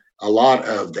so a lot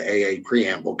of the AA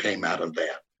preamble came out of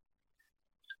that.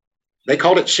 They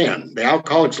called it sin. The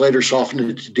alcoholics later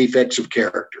softened it to defects of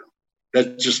character.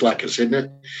 That's just like us, isn't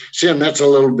it? Sin, that's a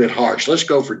little bit harsh. Let's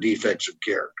go for defects of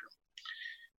character.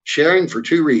 Sharing for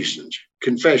two reasons: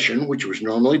 confession, which was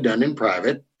normally done in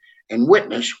private, and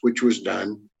witness, which was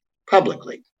done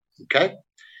publicly. Okay?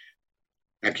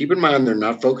 Now keep in mind, they're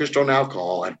not focused on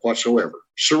alcohol whatsoever.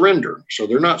 Surrender. So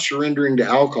they're not surrendering to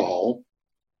alcohol.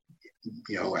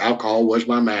 You know, alcohol was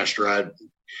my master. I'm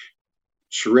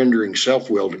surrendering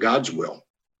self-will to God's will.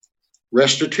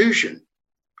 Restitution.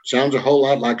 Sounds a whole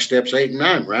lot like steps 8 and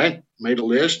 9, right? Made a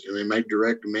list and they made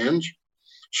direct amends.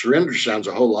 Surrender sounds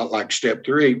a whole lot like step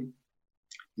 3.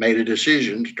 Made a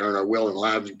decision to turn our will and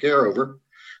lives and care over.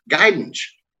 Guidance.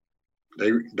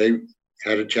 They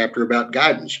had a chapter about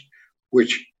guidance,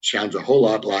 which sounds a whole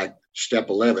lot like step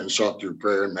 11, sought through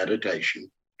prayer and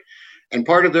meditation. And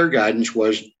part of their guidance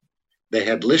was they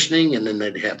had listening, and then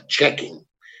they'd have checking.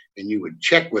 And you would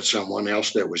check with someone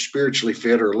else that was spiritually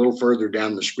fit or a little further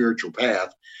down the spiritual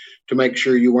path to make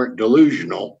sure you weren't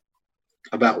delusional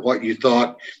about what you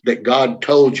thought that God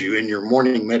told you in your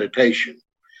morning meditation.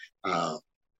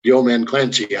 The old man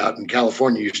Clancy out in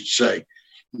California used to say,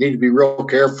 you need to be real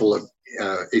careful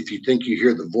if you think you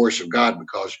hear the voice of God,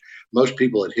 because most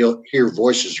people that hear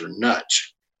voices are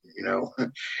nuts, you know,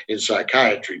 in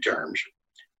psychiatry terms.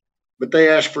 But they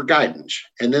asked for guidance.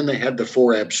 And then they had the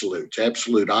 4 absolutes: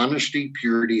 absolute honesty,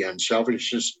 purity,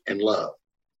 unselfishness, and love.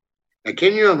 Now,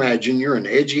 can you imagine you're an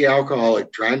edgy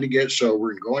alcoholic trying to get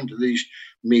sober and going to these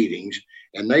meetings,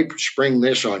 and they spring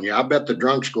this on you? I bet the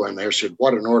drunks go in there and said,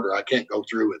 what an order, I can't go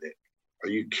through with it. Are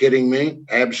you kidding me?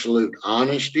 Absolute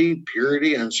honesty,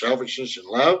 purity, unselfishness, and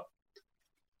love.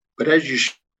 But as you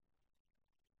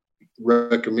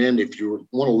recommend, if you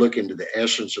want to look into the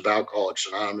essence of Alcoholics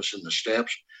Anonymous and the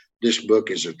steps, this book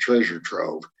is a treasure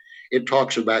trove. It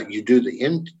talks about you do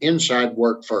the inside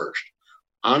work first.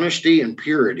 Honesty and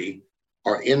purity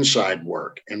are inside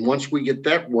work. And once we get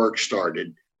that work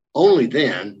started, only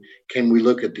then can we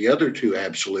look at the other 2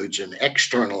 absolutes and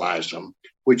externalize them,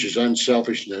 which is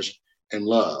unselfishness and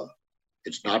love.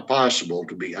 It's not possible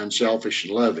to be unselfish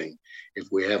and loving if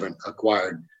we haven't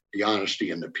acquired the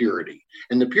honesty and the purity.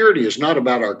 And the purity is not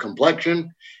about our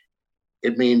complexion.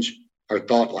 It means our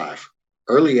thought life.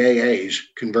 Early AAs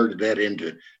converted that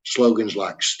into slogans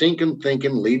like stinking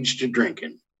thinking leads to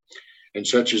drinking, and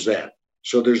such as that.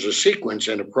 So there's a sequence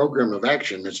and a program of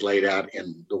action that's laid out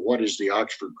in the What is the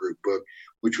Oxford Group book,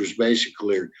 which was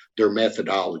basically their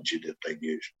methodology that they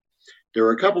used. There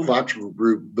are a couple of Oxford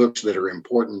Group books that are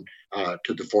important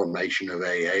to the formation of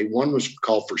AA. One was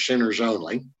called For Sinners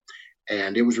Only,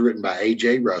 and it was written by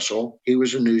A.J. Russell. He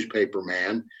was a newspaper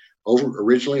man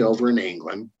originally over in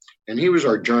England. And he was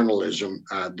our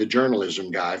the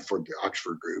journalism guy for the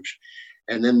Oxford groups.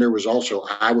 And then there was also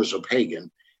I Was a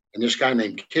Pagan. And this guy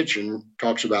named Kitchen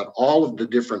talks about all of the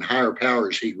different higher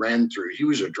powers he ran through. He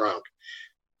was a drunk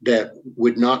that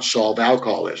would not solve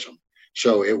alcoholism.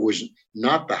 So it was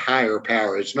not the higher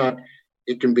power.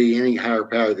 It can be any higher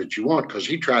power that you want, because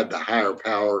he tried the higher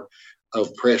power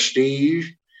of prestige.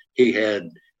 He had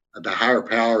the higher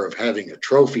power of having a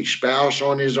trophy spouse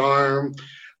on his arm,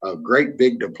 a great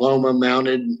big diploma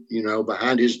mounted,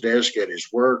 behind his desk at his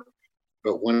work.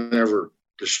 But whenever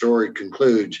the story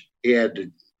concludes, he had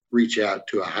to reach out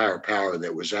to a higher power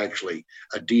that was actually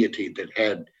a deity that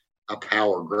had a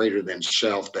power greater than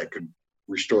self that could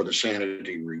restore the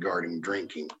sanity regarding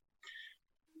drinking.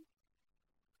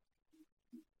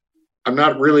 I'm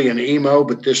not really an emo,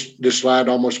 but this slide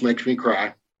almost makes me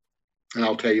cry, and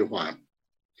I'll tell you why.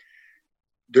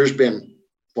 There's been,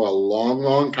 for a long,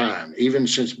 long time, even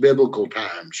since biblical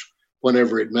times,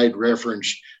 whenever it made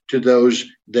reference to those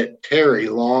that tarry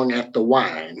long at the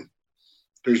wine.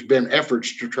 There's been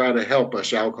efforts to try to help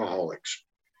us alcoholics.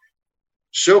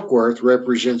 Silkworth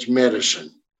represents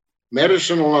medicine.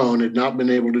 Medicine alone had not been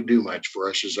able to do much for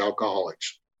us as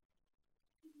alcoholics.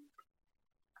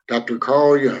 Dr.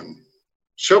 Carl Jung.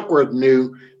 Silkworth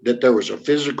knew that there was a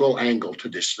physical angle to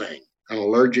this thing, an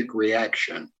allergic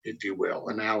reaction, if you will,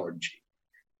 an allergy,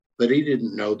 but he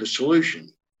didn't know the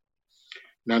solution.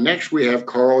 Now, next we have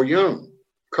Carl Jung.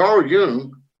 Carl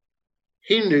Jung,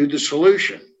 he knew the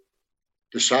solution,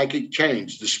 the psychic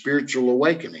change, the spiritual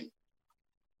awakening.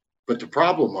 But the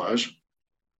problem was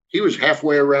he was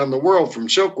halfway around the world from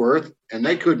Silkworth, and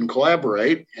they couldn't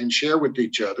collaborate and share with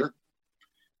each other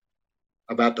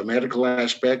about the medical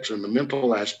aspects and the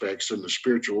mental aspects and the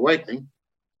spiritual awakening.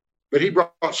 But he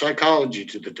brought psychology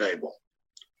to the table.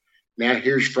 Now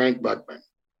here's Frank Buckman.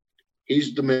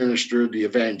 He's the minister, the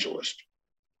evangelist.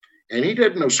 And he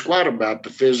doesn't know squat about the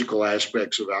physical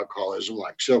aspects of alcoholism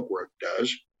like Silkworth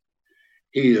does.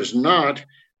 He is not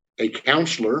a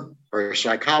counselor or a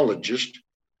psychologist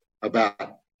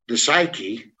about the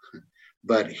psyche,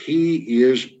 but he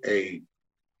is a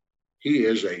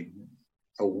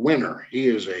winner. He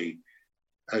is a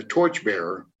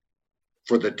torchbearer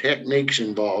for the techniques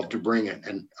involved to bring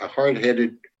a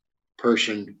hard-headed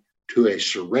person to a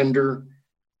surrender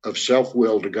of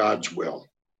self-will to God's will.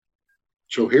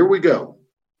 So here we go.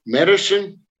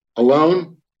 Medicine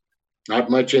alone, not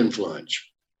much influence.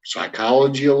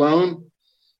 Psychology alone,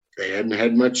 they hadn't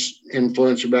had much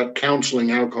influence about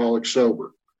counseling alcoholics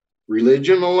sober.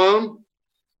 Religion alone,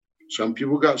 some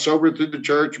people got sober through the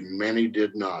church, many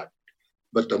did not.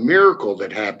 But the miracle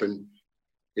that happened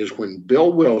is when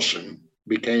Bill Wilson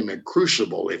became a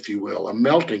crucible, if you will, a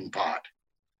melting pot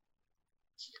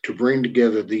to bring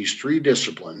together these three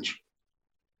disciplines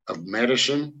of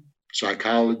medicine,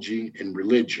 psychology, and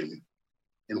religion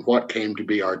in what came to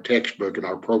be our textbook and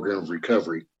our program of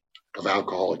recovery of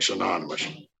Alcoholics Anonymous.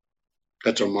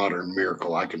 That's a modern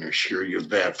miracle, I can assure you of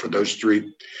that, for those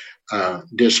three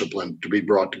disciplines to be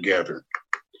brought together.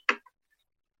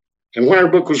 And when our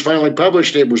book was finally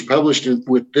published, it was published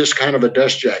with this kind of a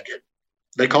dust jacket.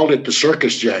 They called it the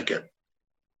circus jacket.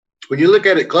 When you look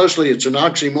at it closely, it's an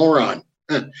oxymoron.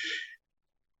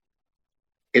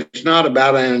 It's not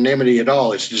about anonymity at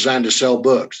all. It's designed to sell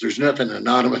books. There's nothing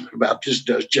anonymous about this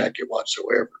dust jacket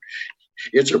whatsoever.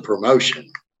 It's a promotion,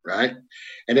 right?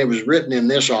 And it was written in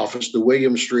this office, the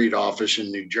William Street office in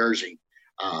New Jersey,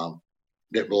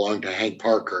 that belonged to Hank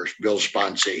Parkhurst, Bill's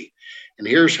sponsee. And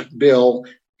here's Bill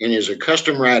in his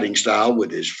accustomed writing style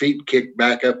with his feet kicked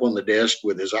back up on the desk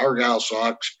with his Argyle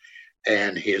socks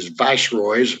and his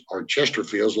Viceroys or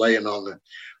Chesterfields laying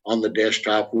on the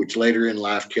desktop, which later in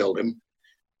life killed him.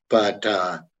 But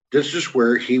this is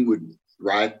where he would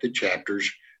write the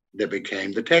chapters that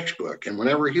became the textbook. And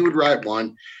whenever he would write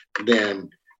one, then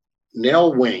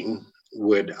Nell Wing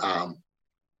would,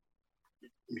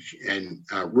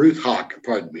 Ruth Hawk,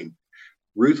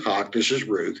 this is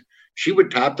Ruth, she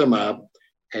would type them up,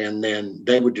 and then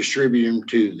they would distribute them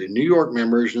to the New York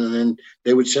members, and then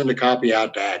they would send a copy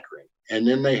out to Akron. And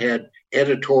then they had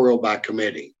editorial by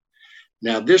committee.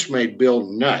 Now, this made Bill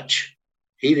nuts.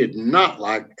 He did not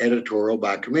like editorial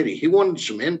by committee. He wanted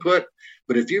some input,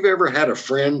 but if you've ever had a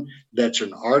friend that's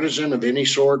an artisan of any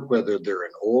sort, whether they're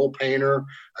an oil painter,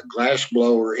 a glass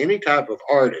blower, any type of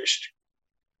artist,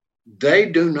 they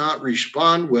do not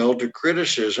respond well to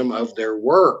criticism of their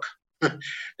work.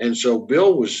 And so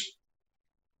Bill was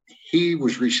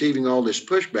receiving all this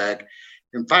pushback.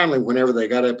 And finally, whenever they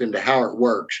got up into how it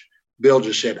works, Bill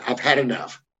just said, I've had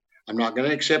enough. I'm not going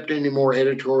to accept any more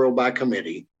editorial by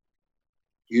committee.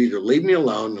 You either leave me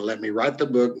alone and let me write the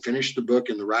book and finish the book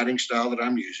in the writing style that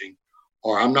I'm using,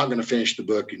 or I'm not going to finish the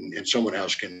book and someone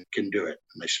else can do it.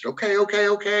 And they said,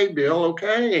 okay, Bill,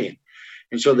 okay.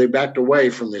 And so they backed away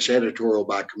from this editorial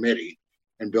by committee,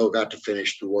 and Bill got to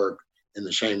finish the work in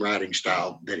the same writing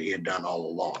style that he had done all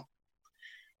along.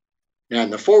 Now, in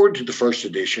the foreword to the first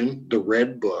edition, the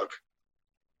red book,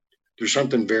 there's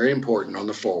something very important on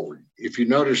the foreword. If you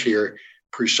notice here,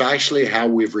 precisely how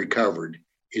we've recovered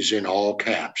is in all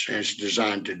caps, and it's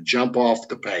designed to jump off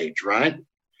the page, right?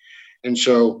 And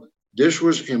so this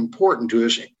was important to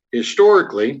us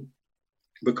historically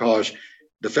because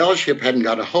the fellowship hadn't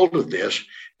got a hold of this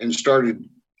and started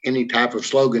any type of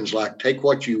slogans like take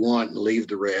what you want and leave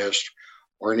the rest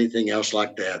or anything else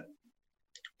like that.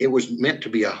 It was meant to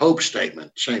be a hope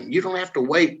statement saying you don't have to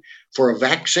wait for a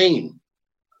vaccine.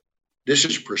 This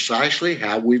is precisely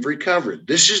how we've recovered.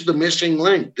 This is the missing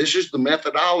link. This is the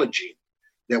methodology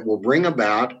that will bring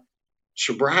about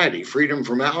sobriety, freedom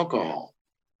from alcohol.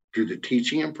 through the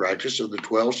teaching and practice of the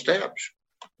 12 steps.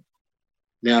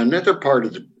 Now, another part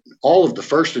of all of the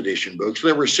first edition books,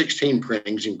 there were 16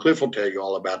 printings, and Cliff will tell you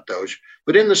all about those.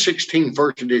 But in the 16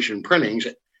 first edition printings,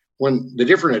 when the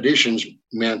different editions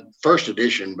meant first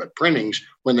edition, but printings,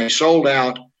 when they sold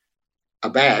out a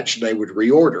batch, they would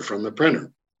reorder from the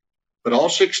printer. But all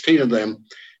 16 of them,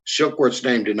 Silkworth's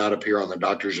name did not appear on the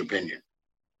doctor's opinion.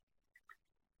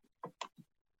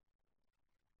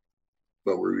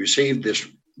 But we received this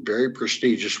very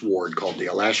prestigious award called the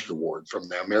Alaska Award from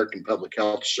the American Public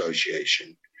Health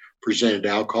Association, presented to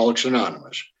Alcoholics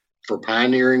Anonymous for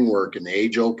pioneering work in the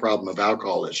age-old problem of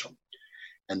alcoholism.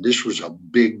 And this was a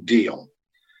big deal.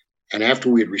 And after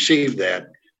we had received that,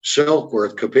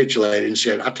 Silkworth capitulated and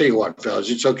said, I'll tell you what, fellas,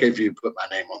 it's okay for you to put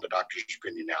my name on the doctor's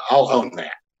opinion now. I'll own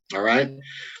that. All right.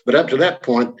 But up to that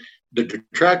point, the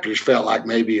detractors felt like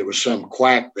maybe it was some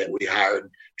quack that we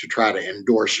hired to try to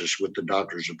endorse us with the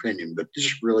doctor's opinion. But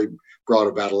this really brought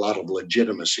about a lot of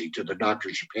legitimacy to the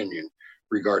doctor's opinion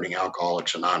regarding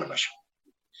Alcoholics Anonymous.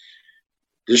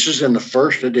 This is in the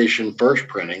first edition, first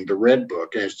printing, the red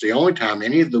book, and it's the only time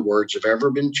any of the words have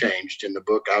ever been changed in the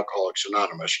book Alcoholics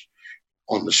Anonymous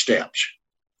on the steps.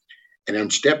 And on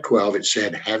step 12, it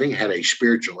said, having had a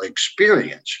spiritual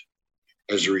experience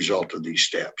as a result of these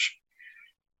steps.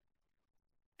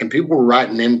 And people were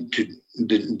writing into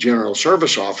the General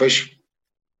Service Office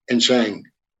and saying,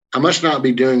 I must not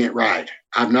be doing it right.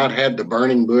 I've not had the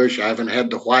burning bush. I haven't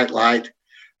had the white light.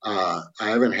 I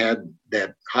haven't had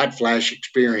that hot flash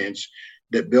experience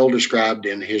that Bill described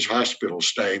in his hospital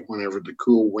stay whenever the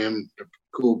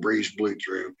cool breeze blew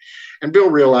through. And Bill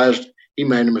realized he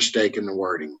made a mistake in the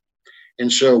wording.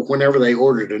 And so whenever they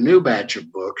ordered a new batch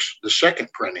of books, the second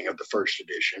printing of the first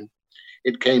edition,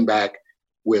 it came back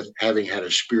with having had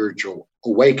a spiritual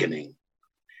awakening.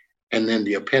 And then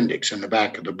the appendix in the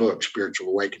back of the book, Spiritual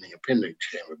Awakening Appendix,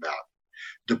 came about.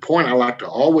 The point I like to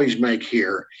always make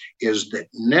here is that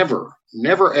never,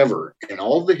 ever in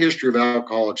all the history of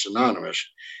Alcoholics Anonymous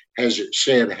has it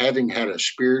said having had a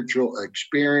spiritual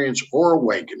experience or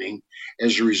awakening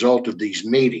as a result of these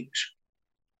meetings.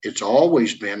 It's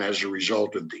always been as a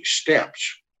result of these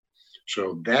steps.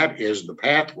 So that is the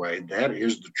pathway, that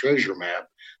is the treasure map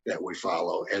that we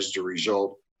follow as the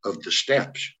result of the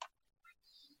steps.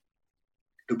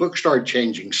 The book started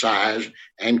changing size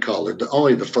and color.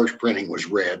 Only the first printing was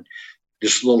red.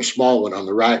 This little small one on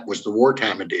the right was the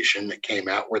wartime edition that came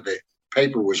out where the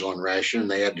paper was on ration and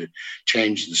they had to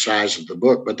change the size of the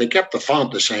book, but they kept the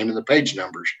font the same and the page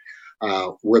numbers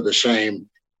were the same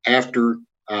after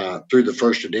through the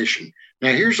first edition. Now,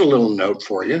 here's a little note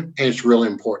for you, and it's really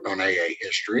important on AA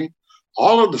history.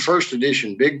 All of the first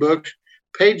edition big books,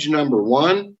 page number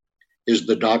 1 is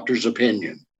the doctor's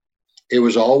opinion. It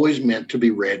was always meant to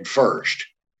be read first.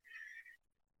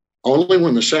 Only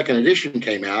when the second edition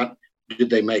came out did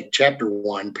they make chapter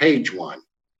 1, page 1.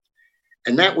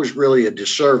 And that was really a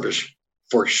disservice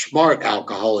for smart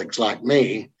alcoholics like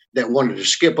me that wanted to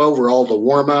skip over all the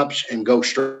warm-ups and go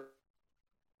straight.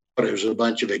 But it was a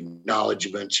bunch of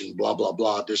acknowledgments and blah, blah,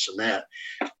 blah, this and that.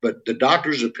 But the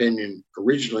doctor's opinion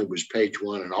originally was page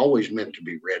 1 and always meant to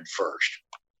be read first.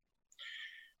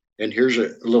 And here's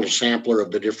a little sampler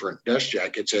of the different dust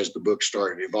jackets as the book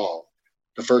started to evolve.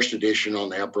 The first edition on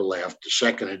the upper left, the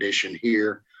second edition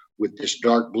here with this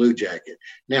dark blue jacket.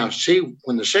 Now, see,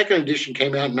 when the second edition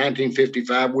came out in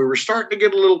 1955, we were starting to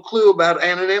get a little clue about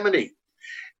anonymity.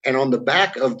 And on the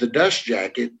back of the dust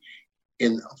jacket,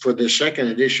 for the second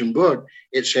edition book,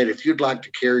 it said, if you'd like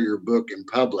to carry your book in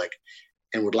public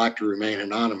and would like to remain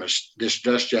anonymous, this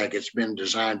dust jacket's been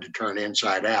designed to turn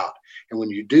inside out. And when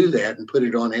you do that and put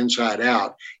it on inside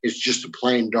out, it's just a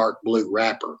plain dark blue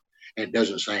wrapper. And it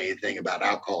doesn't say anything about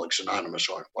Alcoholics Anonymous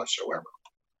on it whatsoever.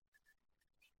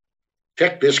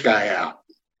 Check this guy out.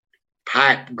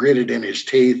 Pipe gritted in his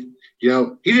teeth. You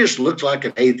know, he just looks like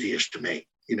an atheist to me,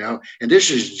 you know. And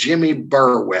this is Jimmy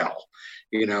Burwell.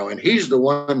 You know, and he's the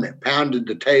one that pounded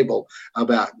the table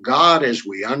about God as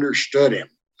we understood him.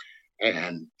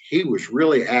 And he was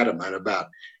really adamant about,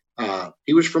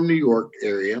 he was from New York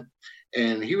area,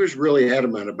 and he was really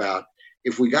adamant about,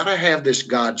 if we got to have this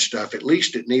God stuff, at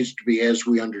least it needs to be as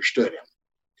we understood him.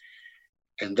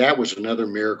 And that was another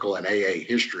miracle in AA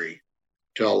history,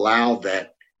 to allow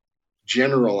that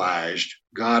generalized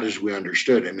God as we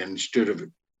understood him instead of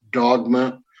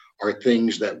dogma or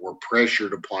things that were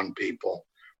pressured upon people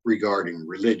regarding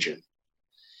religion.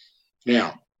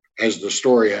 Now, as the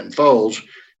story unfolds,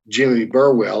 Jimmy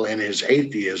Burwell in his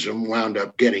atheism wound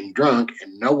up getting drunk,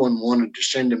 and no one wanted to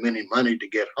send him any money to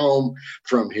get home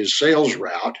from his sales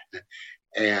route.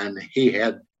 And he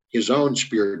had his own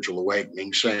spiritual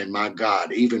awakening saying, my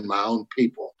God, even my own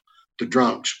people the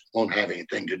drunks won't have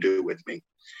anything to do with me.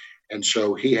 And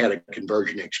so he had a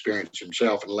conversion experience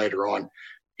himself. And later on,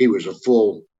 he was a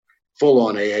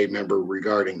full-on AA member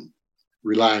regarding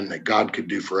relying that God could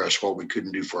do for us what we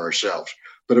couldn't do for ourselves.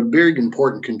 But a big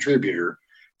important contributor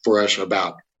for us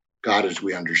about God as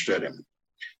we understood him.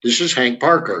 This is Hank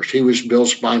Parkhurst. He was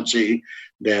Bill's sponsee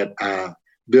that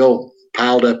Bill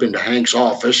piled up into Hank's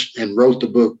office and wrote the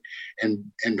book.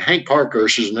 And Hank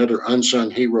Parkhurst is another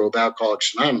unsung hero of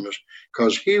Alcoholics Anonymous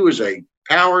because he was a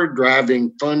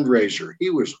power-driving fundraiser. He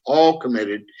was all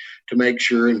committed to make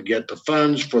sure and get the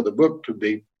funds for the book to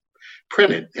be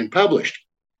printed and published.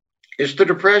 It's the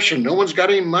Depression. No one's got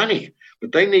any money,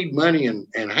 but they need money, and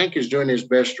Hank is doing his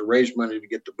best to raise money to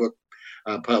get the book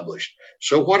published.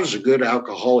 So what does a good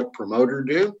alcoholic promoter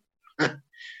do?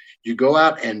 You go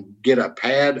out and get a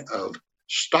pad of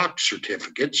stock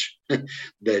certificates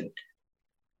that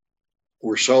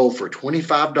were sold for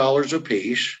 $25 a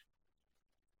piece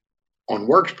on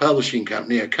Works Publishing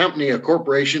Company, a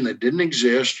corporation that didn't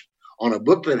exist, on a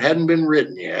book that hadn't been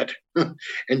written yet,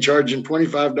 and charging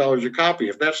 $25 a copy.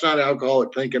 If that's not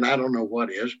alcoholic thinking, I don't know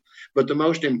what is. But the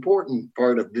most important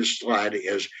part of this slide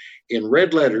is in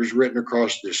red letters written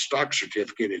across this stock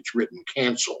certificate, it's written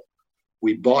cancel.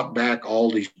 We bought back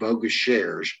all these bogus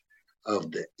shares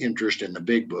of the interest in the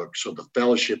big book so the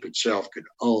fellowship itself could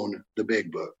own the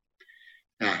big book.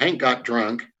 Now, Hank got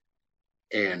drunk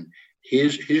and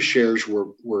his shares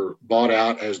were bought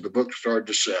out as the book started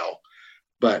to sell.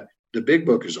 But the big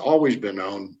book has always been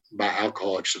owned by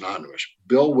Alcoholics Anonymous.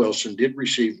 Bill Wilson did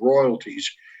receive royalties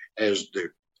as the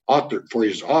author for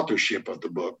his authorship of the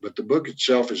book, but the book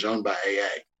itself is owned by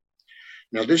AA.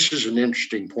 Now, this is an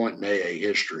interesting point in AA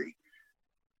history.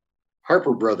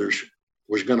 Harper Brothers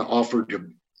was going to offer to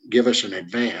give us an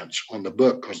advance on the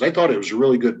book because they thought it was a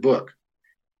really good book.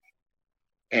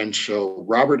 And so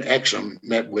Robert Exum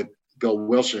met with Bill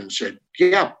Wilson and said,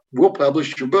 yeah, we'll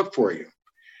publish your book for you.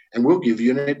 And we'll give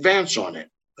you an advance on it,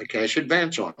 a cash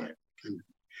advance on it.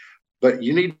 But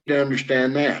you need to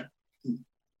understand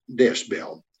this,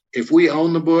 Bill. If we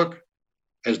own the book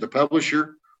as the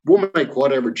publisher, we'll make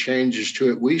whatever changes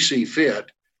to it we see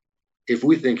fit if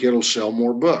we think it'll sell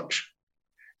more books.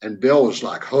 And Bill was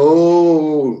like,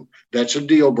 oh, that's a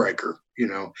deal breaker. You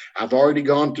know, I've already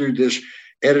gone through this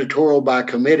editorial by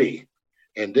committee,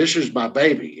 and this is my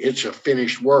baby. It's a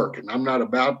finished work, and I'm not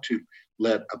about to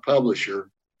let a publisher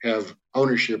have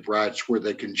ownership rights where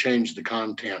they can change the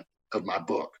content of my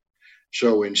book.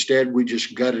 So instead, we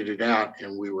just gutted it out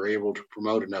and we were able to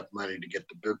promote enough money to get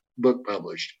the book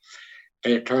published.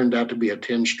 And it turned out to be a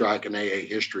 10 strike in AA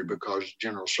history because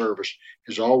General Service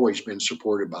has always been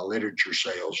supported by literature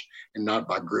sales and not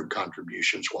by group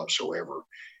contributions whatsoever.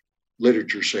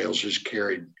 Literature sales has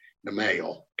carried the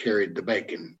mail, carried the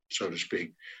bacon, so to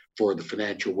speak, for the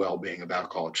financial well-being of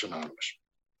Alcoholics Anonymous.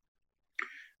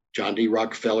 John D.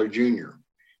 Rockefeller Jr.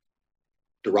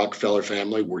 The Rockefeller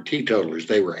family were teetotalers.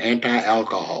 They were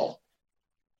anti-alcohol.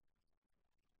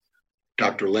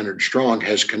 Dr. Leonard Strong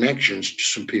has connections to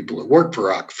some people that work for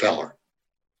Rockefeller.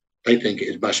 They think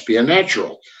it must be a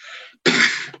natural.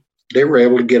 They were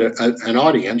able to get an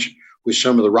audience with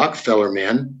some of the Rockefeller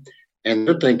men, and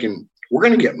they're thinking, we're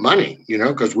going to get money,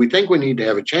 because we think we need to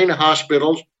have a chain of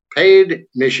hospitals, paid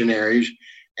missionaries,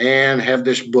 and have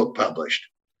this book published.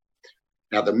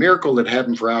 Now, the miracle that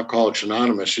happened for Alcoholics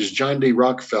Anonymous is John D.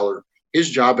 Rockefeller, his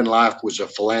job in life was a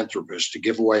philanthropist to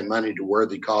give away money to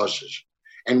worthy causes.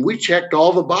 And we checked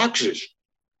all the boxes.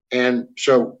 And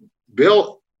so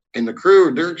Bill and the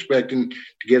crew, they're expecting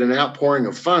to get an outpouring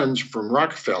of funds from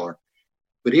Rockefeller.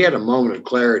 But he had a moment of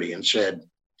clarity and said,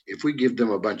 if we give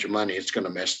them a bunch of money, it's going to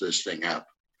mess this thing up.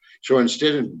 So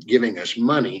instead of giving us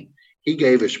money, he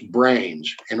gave us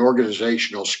brains and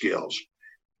organizational skills.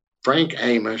 Frank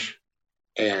Amos,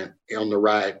 and on the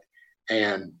right,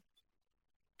 and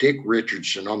Dick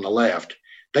Richardson on the left,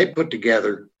 they put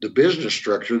together the business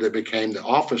structure that became the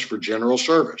Office for General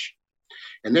Service.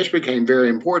 And this became very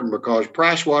important because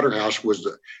Price Waterhouse was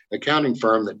the accounting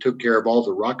firm that took care of all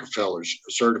the Rockefellers'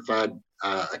 certified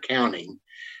accounting.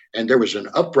 And there was an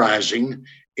uprising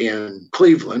in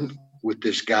Cleveland with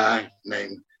this guy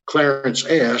named Clarence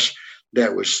S.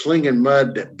 that was slinging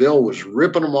mud that Bill was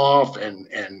ripping them off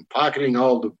and pocketing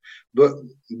all the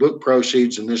book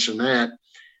proceeds and this and that.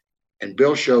 And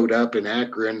Bill showed up in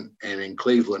Akron and in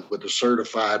Cleveland with a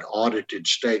certified audited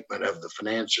statement of the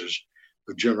finances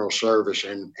of General Service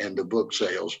and the book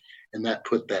sales. And that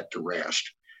put that to rest.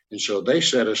 And so they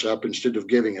set us up. Instead of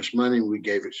giving us money, we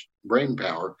gave us brain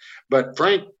power. But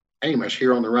Frank Amos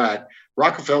here on the right,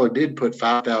 Rockefeller did put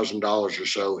 $5,000 or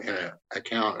so in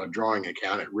a drawing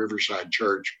account at Riverside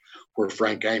Church where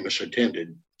Frank Amos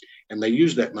attended. And they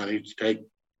used that money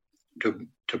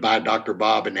to buy Dr.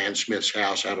 Bob and Ann Smith's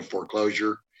house out of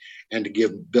foreclosure and to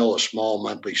give Bill a small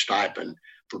monthly stipend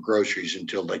for groceries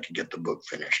until they could get the book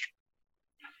finished.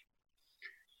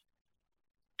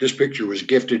 This picture was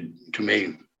gifted to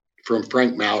me from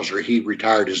Frank Mauser. He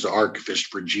retired as the archivist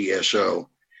for GSO,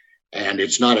 and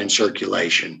it's not in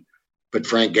circulation, but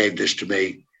Frank gave this to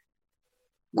me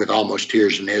with almost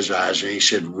tears in his eyes. And he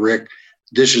said, Rick,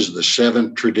 this is the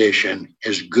seventh tradition,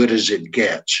 as good as it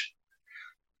gets.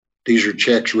 These are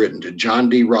checks written to John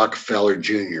D. Rockefeller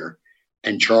Jr.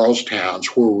 and Charles Towns,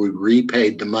 where we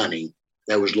repaid the money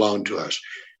that was loaned to us.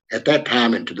 At that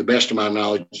time, and to the best of my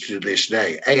knowledge to this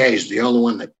day, AA is the only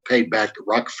one that paid back the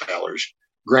Rockefellers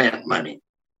grant money.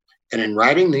 And in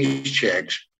writing these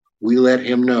checks, we let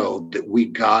him know that we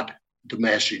got the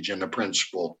message and the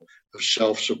principle of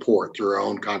self-support through our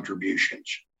own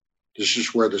contributions. This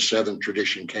is where the seventh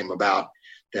tradition came about,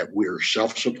 that we're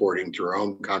self-supporting through our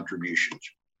own contributions.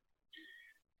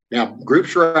 Now,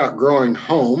 groups were outgrowing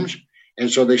homes,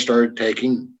 and so they started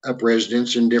taking up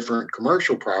residence in different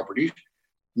commercial properties.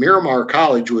 Miramar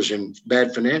College was in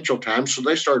bad financial times, so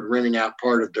they started renting out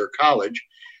part of their college.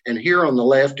 And here on the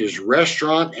left is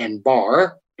restaurant and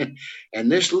bar.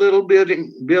 And this little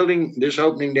building, this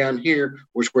opening down here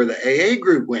was where the AA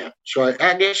group went. So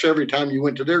I guess every time you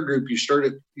went to their group, you stood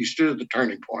at the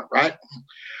turning point, right?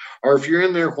 Or if you're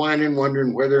in there whining,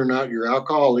 wondering whether or not you're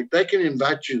alcoholic, they can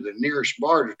invite you to the nearest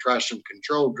bar to try some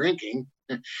controlled drinking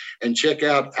and check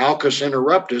out Alcus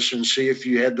Interruptus and see if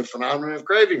you had the phenomenon of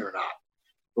craving or not.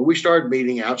 But we started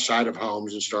meeting outside of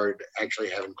homes and started actually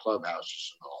having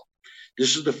clubhouses and all.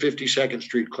 This is the 52nd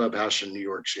Street Clubhouse in New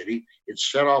York City.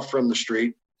 It's set off from the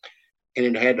street, and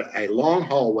it had a long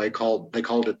hallway they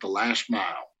called it the last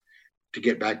mile to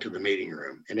get back to the meeting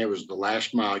room. And it was the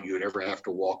last mile you would ever have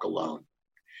to walk alone.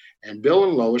 And Bill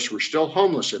and Lois were still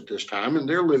homeless at this time, and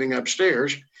they're living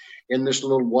upstairs in this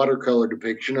little watercolor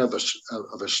depiction of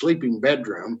a sleeping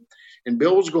bedroom. And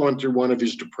Bill was going through one of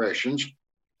his depressions,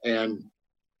 and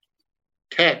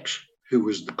Tex, who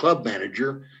was the club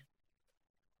manager,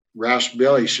 roused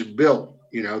Bill. He said, Bill,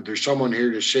 there's someone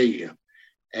here to see you.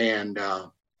 And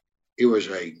it was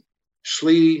a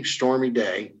sleety, stormy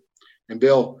day. And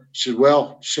Bill said,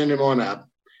 well, send him on up.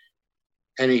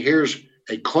 And he hears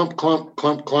a clump, clump,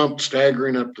 clump, clump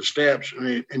staggering up the steps.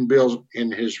 And Bill,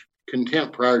 in his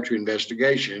contempt prior to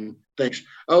investigation, thinks,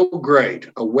 oh, great,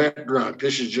 a wet drunk.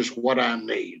 This is just what I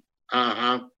need.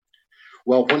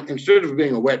 Well, instead of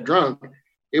being a wet drunk,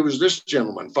 it was this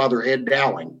gentleman, Father Ed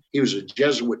Dowling. He was a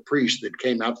Jesuit priest that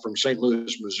came out from St.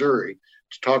 Louis, Missouri,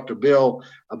 to talk to Bill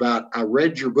about, I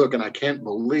read your book and I can't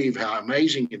believe how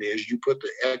amazing it is. You put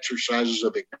the exercises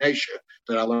of Ignatia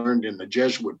that I learned in the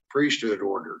Jesuit priesthood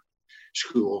order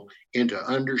school into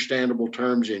understandable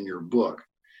terms in your book.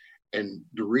 And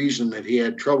the reason that he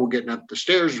had trouble getting up the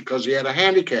stairs is because he had a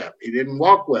handicap. He didn't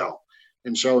walk well.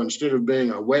 And so instead of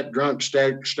being a wet drunk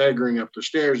staggering up the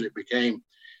stairs,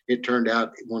 it turned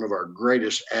out one of our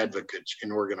greatest advocates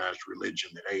in organized religion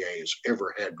that AA has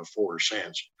ever had before or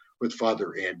since, with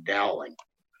Father Ed Dowling.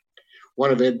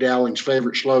 One of Ed Dowling's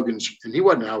favorite slogans, and he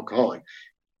wasn't an alcoholic,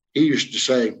 he used to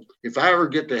say, if I ever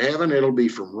get to heaven, it'll be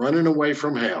from running away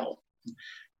from hell.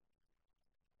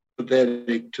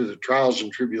 Pathetic to the trials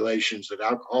and tribulations that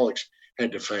alcoholics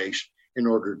had to face in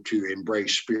order to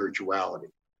embrace spirituality.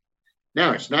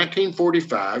 Now it's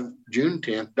 1945, June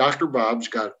 10th, Dr. Bob's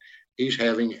he's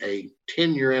having a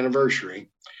 10-year anniversary.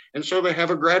 And so they have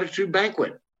a gratitude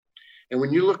banquet. And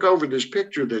when you look over this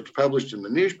picture that's published in the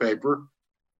newspaper,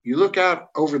 you look out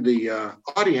over the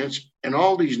audience and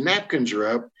all these napkins are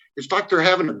up. It's like they're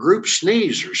having a group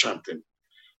sneeze or something.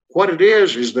 What it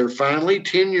is they're finally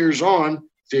 10 years on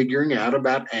figuring out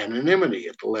about anonymity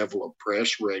at the level of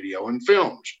press, radio, and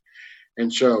films.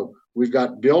 And so we've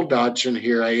got Bill Dodson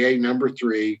here, AA number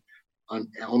 3,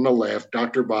 on the left,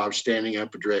 Dr. Bob standing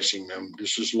up addressing them.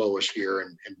 This is Lois here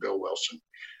and Bill Wilson.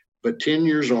 But 10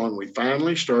 years on, we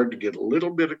finally started to get a little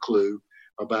bit of clue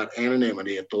about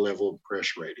anonymity at the level of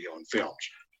press, radio, and films.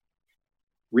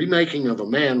 Remaking of a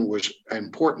Man was an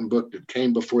important book that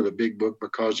came before the big book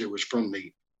because it was from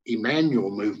the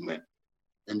Emmanuel movement.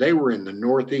 And they were in the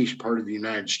northeast part of the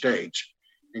United States.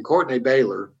 And Courtney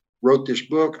Baylor wrote this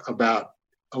book about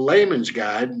a layman's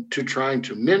guide to trying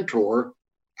to mentor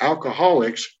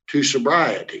alcoholics to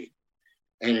sobriety.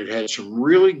 And it had some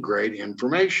really great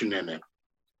information in it.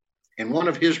 And one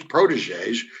of his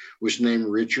proteges was named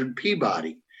Richard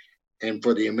Peabody. And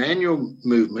for the Emmanuel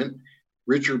movement,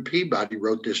 Richard Peabody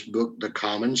wrote this book, The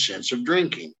Common Sense of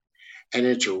Drinking. And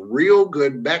it's a real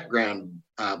good background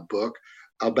book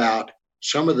about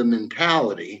some of the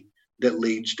mentality that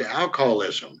leads to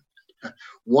alcoholism.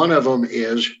 One of them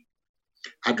is,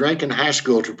 I drank in high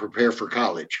school to prepare for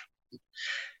college.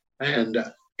 And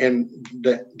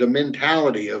the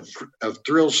mentality of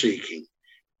thrill seeking.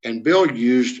 And Bill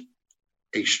used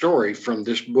a story from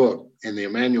this book in the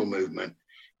Emmanuel Movement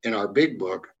in our big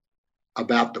book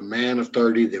about the man of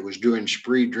 30 that was doing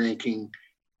spree drinking,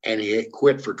 and he had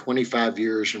quit for 25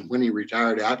 years. And when he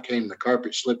retired, out came the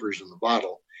carpet slippers and the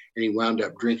bottle, and he wound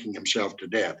up drinking himself to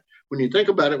death. When you think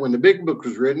about it, when the big book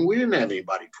was written, we didn't have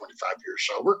anybody 25 years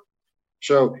sober.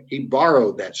 So he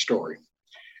borrowed that story.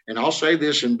 And I'll say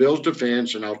this in Bill's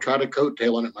defense, and I'll try to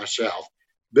coattail on it myself.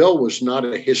 Bill was not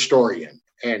a historian,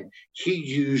 and he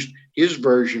used his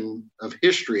version of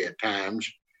history at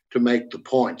times to make the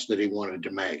points that he wanted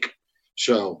to make.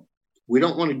 So we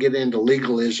don't want to get into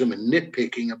legalism and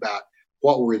nitpicking about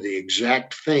what were the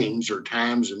exact things or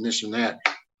times and this and that.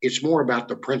 It's more about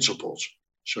the principles.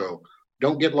 So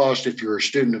don't get lost if you're a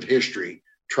student of history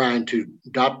trying to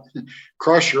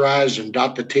cross your I's and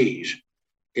dot the T's.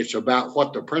 It's about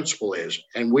what the principle is.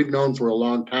 And we've known for a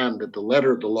long time that the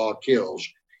letter of the law kills.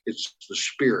 It's the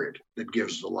spirit that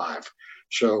gives the life.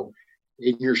 So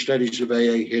in your studies of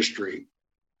AA history,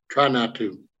 try not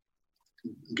to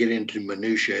get into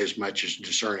minutiae as much as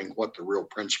discerning what the real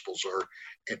principles are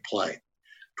at play.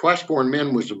 Twice Born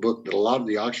Men was a book that a lot of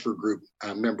the Oxford group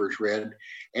members read.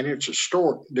 And it's a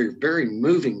story. They're very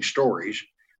moving stories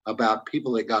about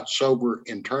people that got sober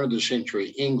in turn of the century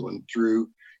England through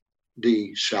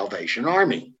the Salvation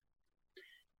Army.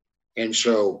 And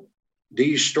so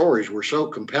these stories were so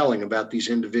compelling about these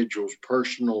individuals'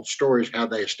 personal stories, how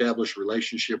they established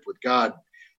relationship with God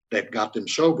that got them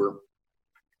sober.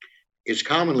 It's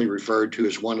commonly referred to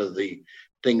as one of the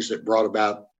things that brought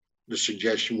about the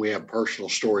suggestion we have personal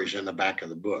stories in the back of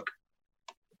the book.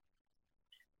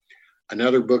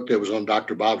 Another book that was on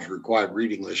Dr. Bob's required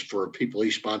reading list for people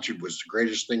he sponsored was The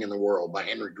Greatest Thing in the World by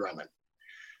Henry Drummond.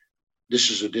 This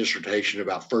is a dissertation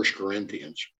about 1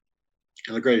 Corinthians.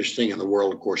 And the greatest thing in the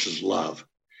world, of course, is love.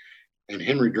 And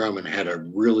Henry Drummond had a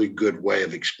really good way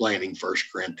of explaining 1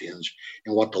 Corinthians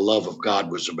and what the love of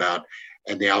God was about.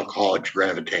 And the alcoholics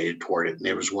gravitated toward it. And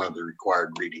it was one of the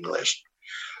required reading lists.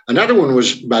 Another one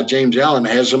was by James Allen,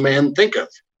 As a Man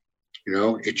Thinketh. You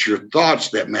know, it's your thoughts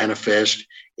that manifest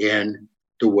in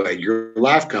the way your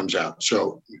life comes out.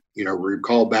 So, you know,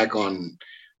 recall back on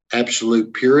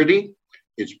absolute purity.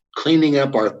 It's cleaning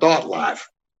up our thought life,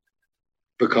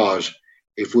 because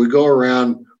if we go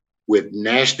around with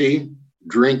nasty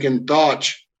drinking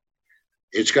thoughts,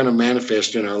 it's going to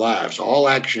manifest in our lives. All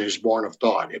action is born of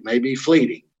thought. It may be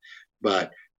fleeting,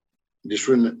 but this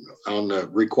one on the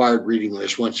required reading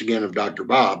list, once again, of Dr.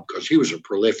 Bob, because he was a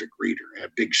prolific reader and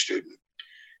a big student.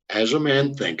 As a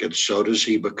man thinketh, so does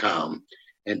he become,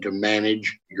 and to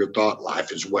manage your thought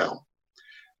life as well.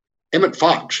 Emmett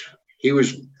Fox, he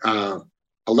was a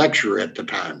lecturer at the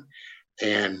time,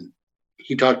 and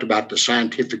he talked about the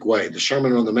scientific way. The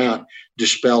Sermon on the Mount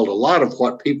dispelled a lot of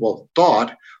what people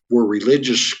thought were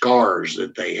religious scars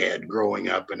that they had growing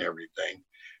up and everything.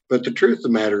 But the truth of the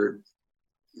matter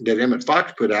that Emmett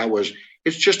Fox put out was,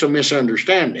 it's just a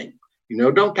misunderstanding. You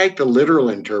know, don't take the literal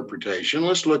interpretation.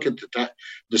 Let's look at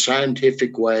the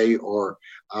scientific way, or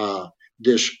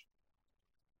this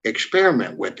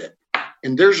experiment with it.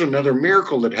 And there's another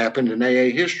miracle that happened in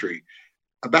AA history.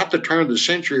 About the turn of the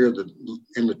century, or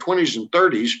in the 20s and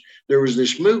 30s, there was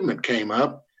this movement came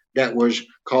up that was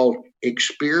called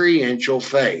experiential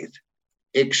faith.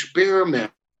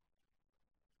 Experiment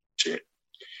it.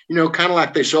 You know, kind of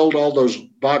like they sold all those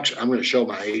boxes. I'm going to show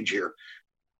my age here.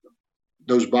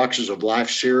 Those boxes of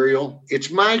Life cereal. It's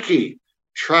Mikey.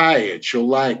 Try it. You'll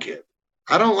like it.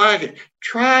 I don't like it.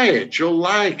 Try it. You'll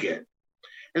like it.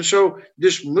 And so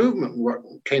this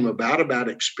movement came about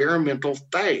experimental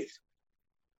faith.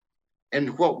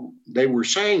 And what they were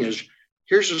saying is,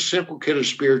 here's a simple kit of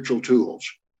spiritual tools.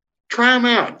 Try them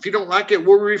out. If you don't like it,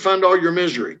 we'll refund all your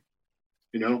misery.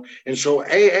 You know, and so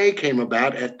AA came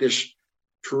about at this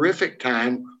terrific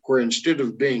time where instead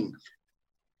of being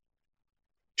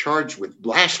charged with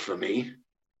blasphemy,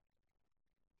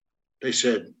 they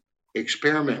said,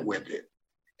 experiment with it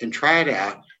and try it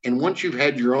out. And once you've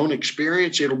had your own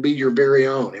experience, it'll be your very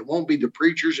own. It won't be the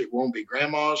preacher's. It won't be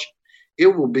grandma's. It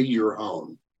will be your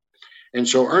own. And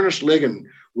so Ernest Ligon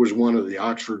was one of the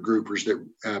Oxford groupers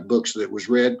that books that was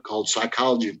read, called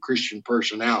Psychology of Christian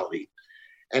Personality.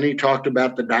 And he talked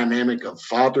about the dynamic of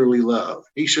fatherly love.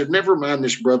 He said, never mind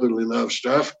this brotherly love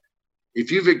stuff.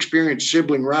 If you've experienced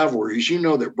sibling rivalries, you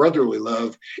know that brotherly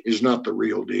love is not the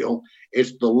real deal.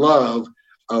 It's the love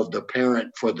of the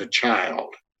parent for the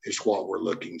child is what we're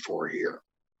looking for here.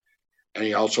 And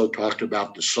he also talked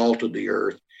about the salt of the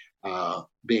earth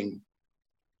being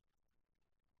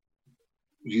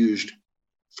used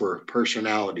for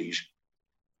personalities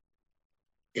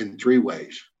in three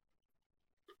ways.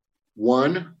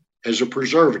 One, as a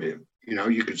preservative. You know,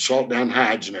 you could salt down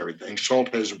hides and everything.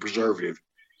 Salt as a preservative.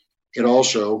 It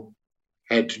also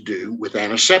had to do with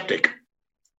antiseptic.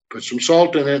 Put some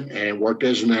salt in it and it worked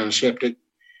as an antiseptic.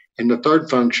 And the third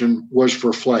function was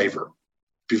for flavor.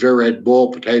 If you've ever had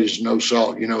boiled potatoes, no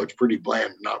salt, you know it's pretty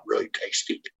bland, not really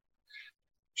tasty.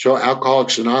 So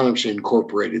Alcoholics Anonymous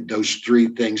incorporated those three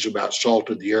things about salt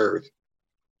of the earth,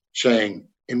 saying,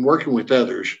 in working with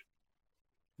others,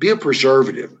 be a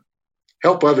preservative.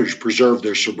 Help others preserve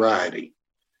their sobriety.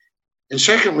 And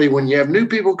secondly, when you have new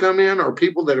people come in or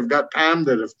people that have got time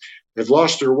that have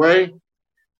lost their way,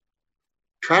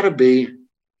 try to be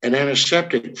an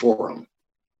antiseptic for them.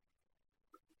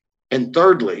 And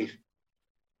thirdly,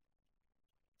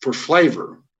 for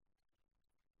flavor,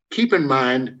 keep in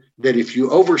mind that if you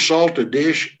oversalt a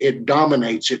dish, it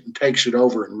dominates it and takes it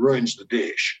over and ruins the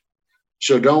dish.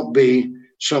 So don't be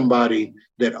somebody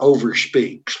that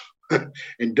overspeaks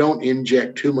and don't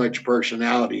inject too much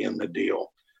personality in the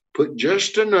deal. Put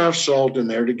just enough salt in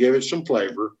there to give it some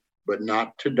flavor, but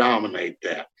not to dominate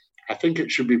that. I think it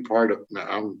should be part of,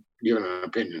 I'm giving an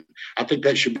opinion. I think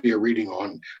that should be a reading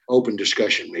on open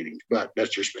discussion meetings, but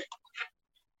that's just me.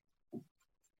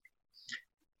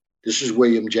 This is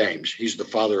William James. He's the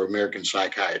father of American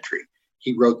psychiatry.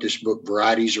 He wrote this book,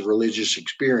 Varieties of Religious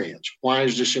Experience. Why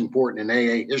is this important in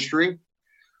AA history?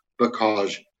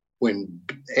 Because when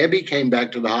Ebby came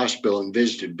back to the hospital and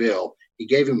visited Bill, he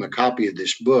gave him a copy of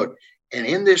this book. And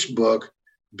in this book,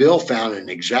 Bill found an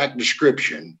exact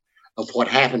description of what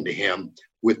happened to him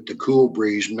with the cool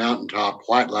breeze, mountaintop,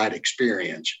 white light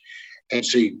experience. And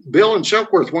see, Bill and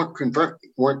Silkworth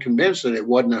weren't convinced that it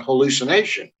wasn't a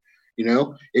hallucination. You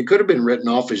know, it could have been written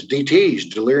off as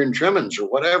DTs, delirium tremens, or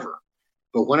whatever.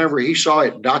 But whenever he saw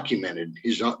it documented,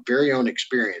 his very own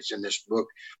experience in this book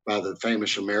by the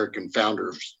famous American founder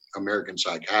of American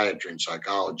psychiatry and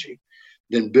psychology,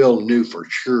 then Bill knew for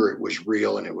sure it was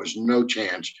real and it was no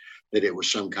chance that it was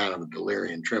some kind of a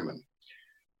delirium tremens.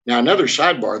 Now, another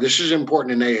sidebar, this is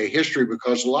important in AA history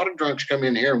because a lot of drunks come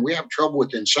in here and we have trouble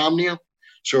with insomnia.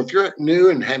 So if you're new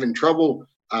and having trouble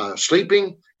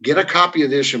sleeping, get a copy of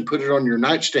this and put it on your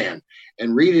nightstand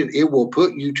and read it. It will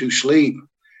put you to sleep.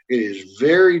 It is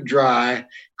very dry,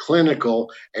 clinical,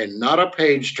 and not a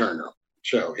page turner.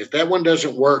 So if that one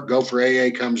doesn't work, go for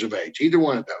AA Comes of Age, either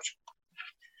one of those.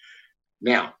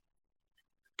 Now,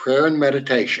 prayer and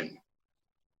meditation.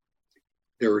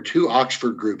 There were two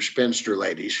Oxford group spinster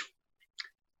ladies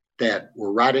that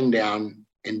were writing down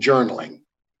and journaling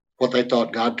what they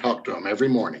thought God talked to them every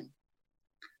morning.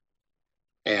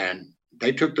 And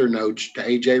they took their notes to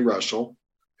A.J. Russell,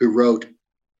 who wrote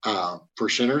For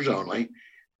Sinners Only.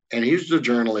 And he's the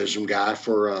journalism guy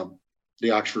for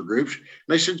the Oxford groups. And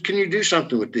they said, can you do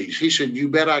something with these? He said, you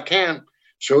bet I can.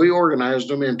 So he organized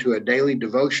them into a daily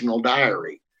devotional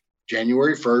diary,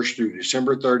 January 1st through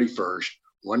December 31st,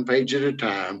 one page at a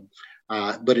time.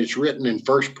 But it's written in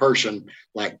first person,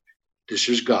 like this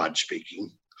is God speaking.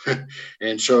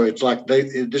 And so it's like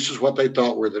this is what they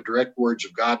thought were the direct words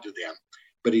of God to them.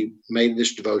 But he made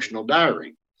this devotional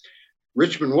diary.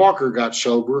 Richmond Walker got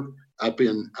sober up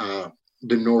in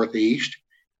the Northeast,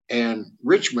 and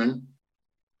Richmond,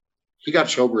 he got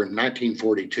sober in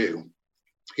 1942.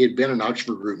 He had been an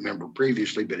Oxford group member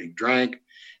previously, but he drank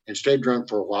and stayed drunk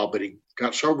for a while, but he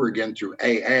got sober again through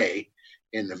AA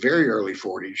in the very early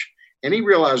 40s. And he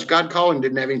realized God calling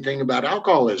didn't have anything about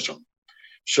alcoholism.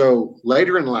 So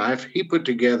later in life, he put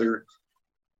together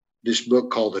this book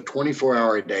called the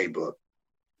 24-Hour a Day book.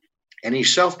 And he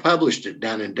self-published it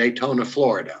down in Daytona,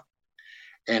 Florida.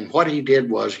 And what he did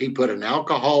was he put an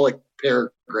alcoholic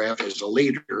paragraph as a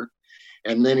leader,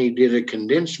 and then he did a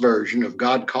condensed version of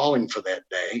God calling for that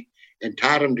day and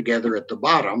tied them together at the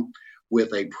bottom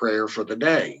with a prayer for the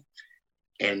day.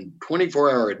 And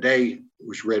 24-Hour a Day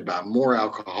was read by more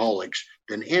alcoholics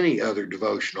than any other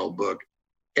devotional book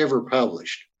ever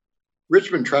published.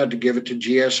 Richmond tried to give it to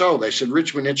GSO. They said,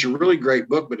 Richmond, it's a really great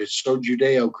book, but it's so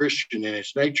Judeo-Christian in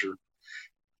its nature.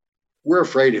 We're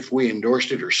afraid if we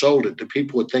endorsed it or sold it, that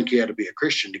people would think you had to be a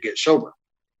Christian to get sober.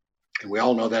 And we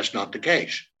all know that's not the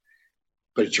case.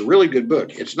 But it's a really good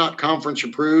book. It's not conference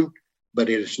approved, but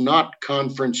it is not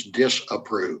conference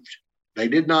disapproved. They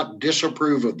did not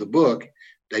disapprove of the book.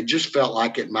 They just felt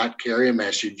like it might carry a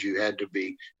message. You had to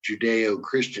be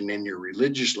Judeo-Christian in your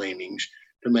religious leanings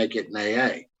to make it an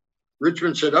AA.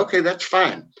 Richmond said, okay, that's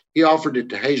fine. He offered it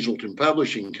to Hazleton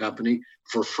Publishing Company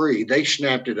for free. They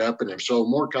snapped it up and have sold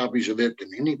more copies of it than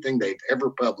anything they've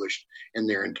ever published in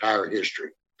their entire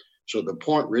history. So the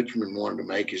point Richmond wanted to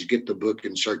make is get the book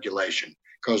in circulation.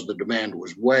 because the demand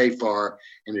was way far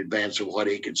in advance of what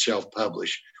he could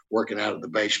self-publish, working out of the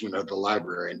basement of the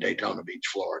library in Daytona Beach,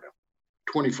 Florida.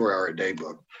 24-hour-a-day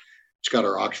book. It's got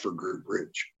our Oxford group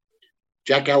roots.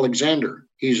 Jack Alexander,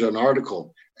 he's an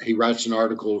article. He writes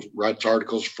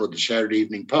articles for the Saturday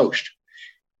Evening Post.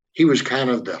 He was kind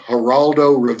of the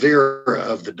Geraldo Rivera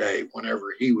of the day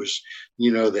whenever he was,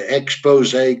 the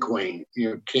expose king.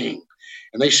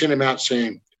 And they sent him out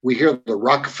saying, we hear the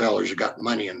Rockefellers have got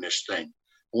money in this thing.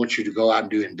 I want you to go out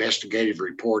and do investigative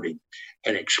reporting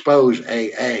and expose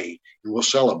AA, and we'll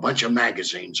sell a bunch of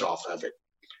magazines off of it.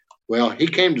 Well, he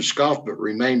came to scoff but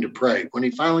remained to pray. When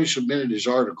he finally submitted his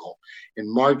article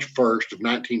in March 1st of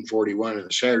 1941 in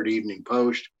the Saturday Evening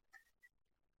Post,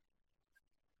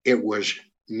 it was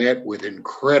met with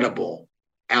incredible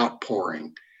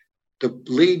outpouring. The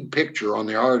lead picture on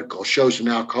the article shows an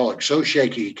alcoholic so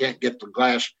shaky he can't get the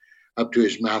glass up to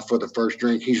his mouth for the first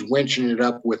drink. He's winching it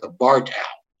up with a bar towel.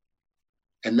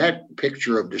 And that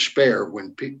picture of despair,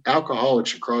 when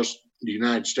alcoholics across the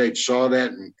United States saw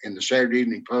that in the Saturday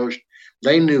Evening Post,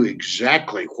 they knew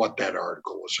exactly what that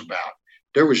article was about.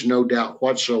 There was no doubt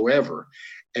whatsoever.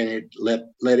 And it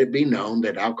let it be known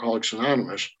that Alcoholics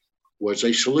Anonymous was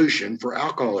a solution for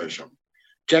alcoholism.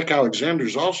 Jack Alexander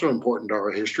is also important to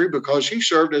our history because he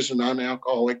served as a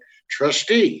non-alcoholic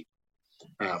trustee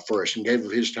for us and gave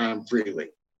of his time freely.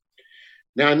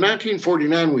 Now, in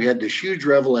 1949, we had this huge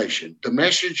revelation. The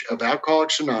message of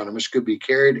Alcoholics Anonymous could be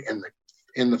carried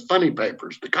in the funny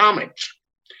papers, the comics.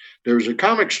 There was a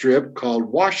comic strip called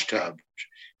Wash Tubs.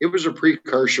 It was a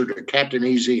precursor to Captain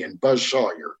Easy and Buzz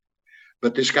Sawyer.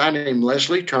 But this guy named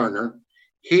Leslie Turner,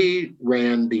 he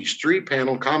ran these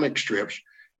 3-panel comic strips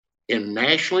in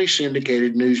nationally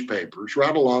syndicated newspapers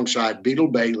right alongside Beetle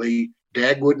Bailey,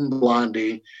 Dagwood and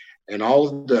Blondie, and all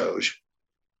of those.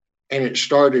 And it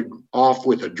started off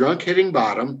with a drunk hitting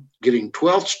bottom, getting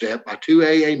 12th step by 2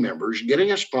 AA members,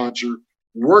 getting a sponsor,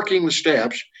 working the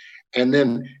steps. And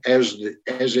then as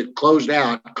it closed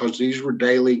out, because these were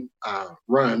daily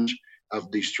runs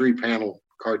of these 3-panel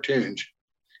cartoons,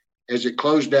 as it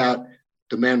closed out,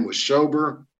 the man was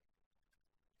sober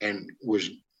and was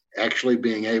actually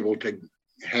being able to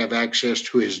have access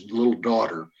to his little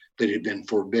daughter that had been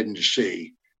forbidden to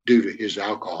see due to his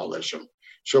alcoholism.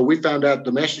 So we found out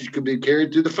the message could be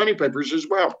carried through the funny papers as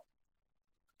well.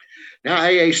 Now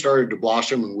AA started to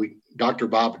blossom, and Dr.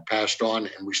 Bob had passed on,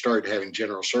 and we started having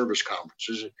general service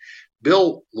conferences.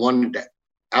 Bill wanted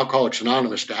Alcoholics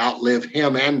Anonymous to outlive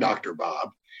him and Dr.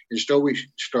 Bob, and so we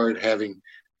started having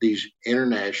these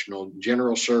international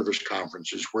general service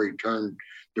conferences where he turned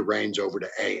the reins over to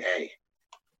AA.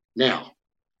 Now,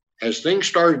 as things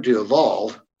started to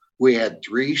evolve, we had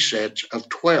 3 sets of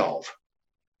 12.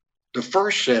 The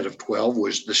first set of 12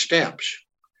 was the steps.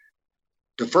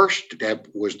 The first step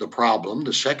was the problem.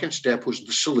 The second step was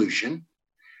the solution.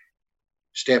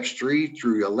 Steps 3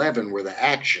 through 11 were the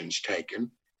actions taken.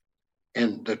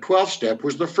 And the 12th step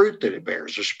was the fruit that it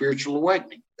bears, a spiritual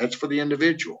awakening. That's for the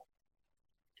individual.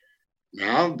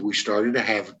 Now we started to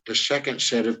have the second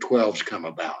set of 12s come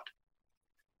about,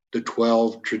 the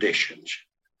 12 traditions.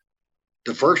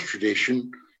 The first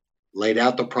tradition laid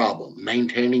out the problem,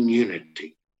 maintaining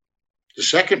unity. The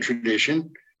second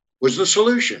tradition was the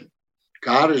solution.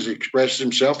 God has expressed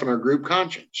himself in our group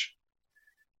conscience.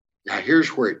 Now here's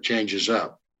where it changes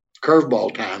up.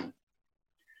 Curveball time.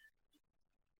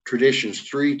 Traditions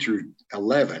 3 through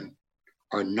 11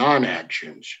 are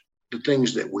non-actions, the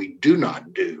things that we do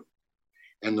not do.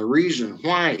 And the reason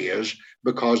why is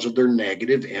because of their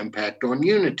negative impact on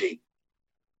unity.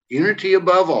 Unity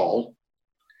above all,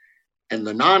 and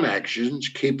the non-actions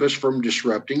keep us from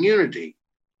disrupting unity.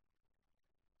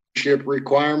 Leadership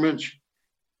requirements,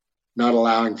 not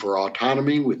allowing for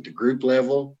autonomy with the group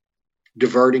level,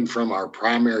 diverting from our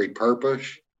primary purpose,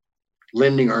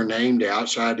 lending our name to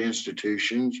outside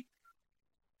institutions,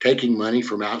 taking money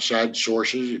from outside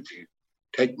sources. If you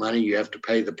take money, you have to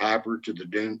pay the piper to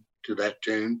that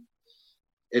tune,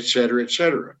 et cetera, et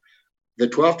cetera. The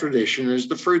 12th tradition is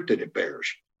the fruit that it bears,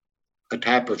 a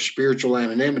type of spiritual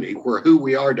anonymity where who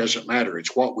we are doesn't matter.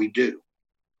 It's what we do.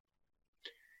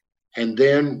 And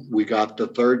then we got the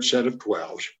third set of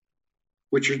 12s,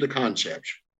 which are the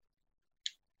concepts.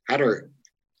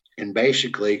 And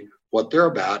basically what they're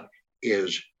about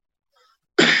is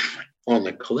on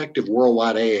the collective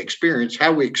worldwide AA experience,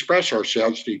 how we express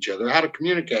ourselves to each other, how to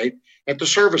communicate at the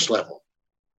service level.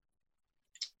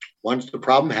 One's the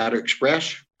problem, how to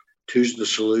express. Two's the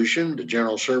solution, the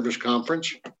general service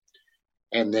conference.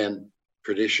 And then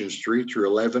traditions 3 through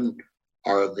 11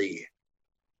 are the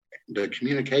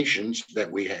communications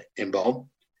that we involve,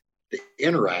 the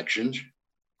interactions,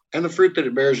 and the fruit that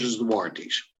it bears is the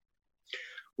warranties.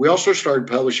 We also started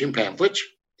publishing pamphlets,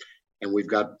 and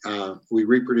we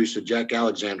reproduced a Jack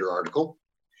Alexander article.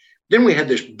 Then we had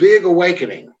this big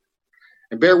awakening,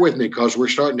 and bear with me because we're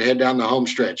starting to head down the home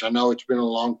stretch. I know it's been a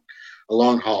long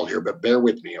haul here, but bear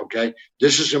with me, okay?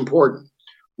 This is important.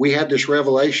 We had this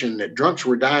revelation that drunks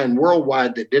were dying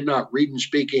worldwide that did not read and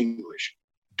speak English.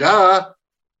 Duh.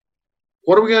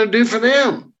 What are we going to do for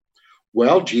them?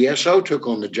 Well, GSO took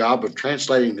on the job of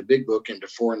translating the big book into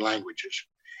foreign languages.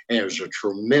 And it was a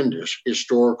tremendous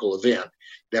historical event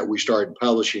that we started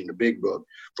publishing the big book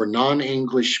for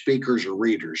non-English speakers or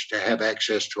readers to have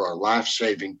access to our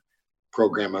life-saving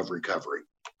program of recovery.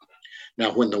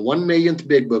 Now, when the 1 millionth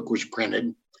big book was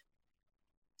printed,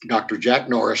 Dr. Jack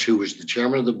Norris, who was the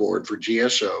chairman of the board for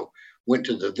GSO, went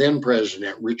to the then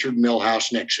president, Richard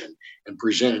Milhouse Nixon, and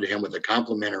presented him with a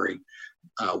complimentary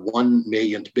 1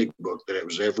 millionth big book that it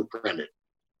was ever printed.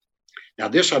 Now,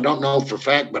 this I don't know for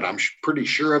fact, but I'm pretty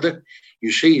sure of it.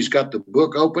 You see, he's got the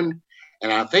book open,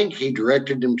 and I think he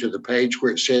directed him to the page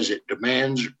where it says it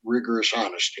demands rigorous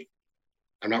honesty.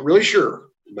 I'm not really sure,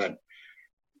 but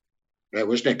that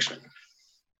was Nixon.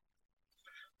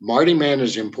 Marty Mann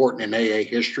is important in AA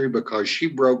history because she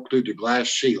broke through the glass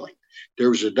ceiling.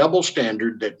 There was a double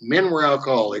standard that men were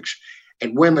alcoholics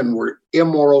and women were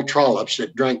immoral trollops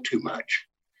that drank too much.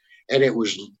 And it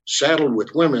was saddled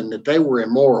with women that they were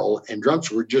immoral and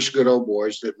drunks were just good old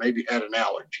boys that maybe had an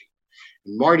allergy.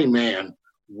 And Marty Mann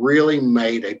really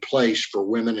made a place for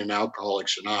women in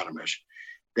Alcoholics Anonymous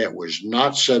that was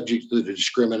not subject to the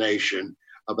discrimination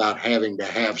about having to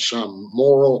have some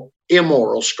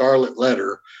immoral scarlet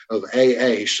letter of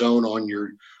AA sewn on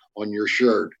your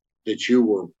shirt that you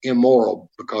were immoral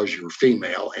because you were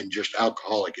female and just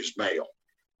alcoholic as male.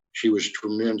 She was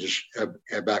tremendous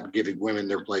about giving women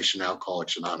their place in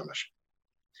Alcoholics Anonymous.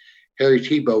 Harry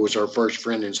Tebow was our first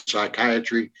friend in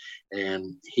psychiatry,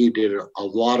 and he did a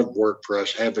lot of work for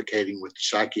us advocating with the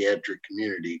psychiatric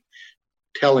community,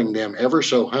 telling them ever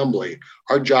so humbly,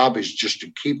 our job is just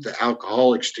to keep the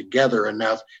alcoholics together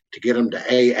enough to get them to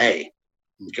AA.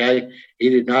 Okay? He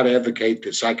did not advocate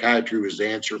that psychiatry was the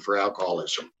answer for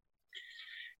alcoholism.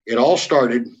 It all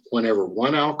started whenever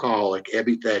one alcoholic,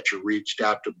 Ebby Thatcher, reached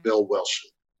out to Bill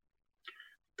Wilson.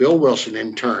 Bill Wilson,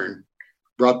 in turn,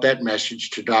 brought that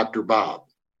message to Dr. Bob.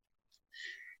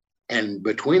 And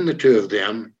between the two of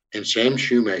them and Sam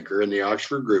Shoemaker and the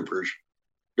Oxford Groupers,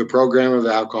 the program of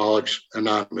Alcoholics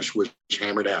Anonymous was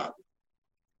hammered out.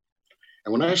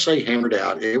 And when I say hammered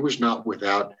out, it was not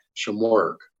without some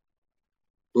work.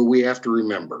 But we have to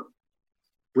remember,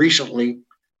 recently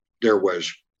there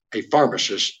was a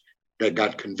pharmacist that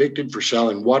got convicted for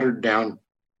selling watered down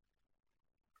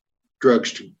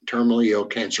drugs to terminally ill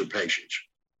cancer patients.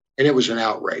 And it was an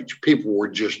outrage. People were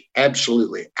just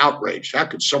absolutely outraged. How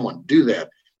could someone do that?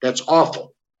 That's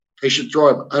awful. They should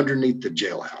throw him underneath the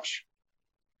jailhouse.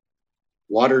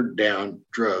 Watered down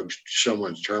drugs to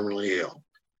someone's terminally ill.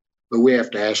 But we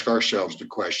have to ask ourselves the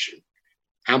question,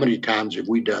 how many times have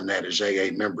we done that as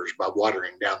AA members by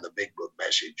watering down the big book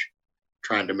message,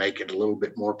 trying to make it a little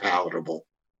bit more palatable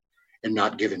and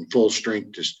not giving full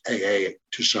strength to AA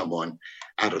to someone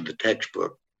out of the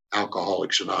textbook,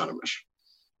 Alcoholics Anonymous?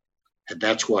 And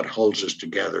that's what holds us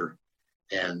together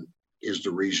and is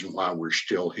the reason why we're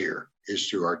still here, is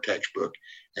through our textbook.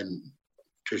 And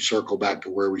to circle back to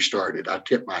where we started, I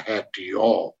tip my hat to you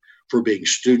all for being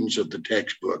students of the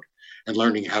textbook and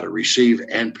learning how to receive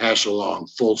and pass along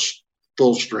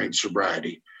full strength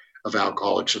sobriety of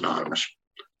Alcoholics Anonymous.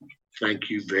 Thank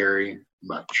you very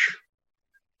much.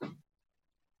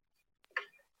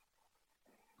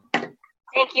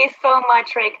 Thank you so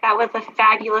much, Rick. That was a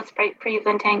fabulous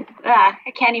presentation. I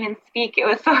can't even speak. It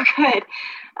was so good.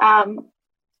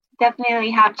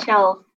 Definitely have chills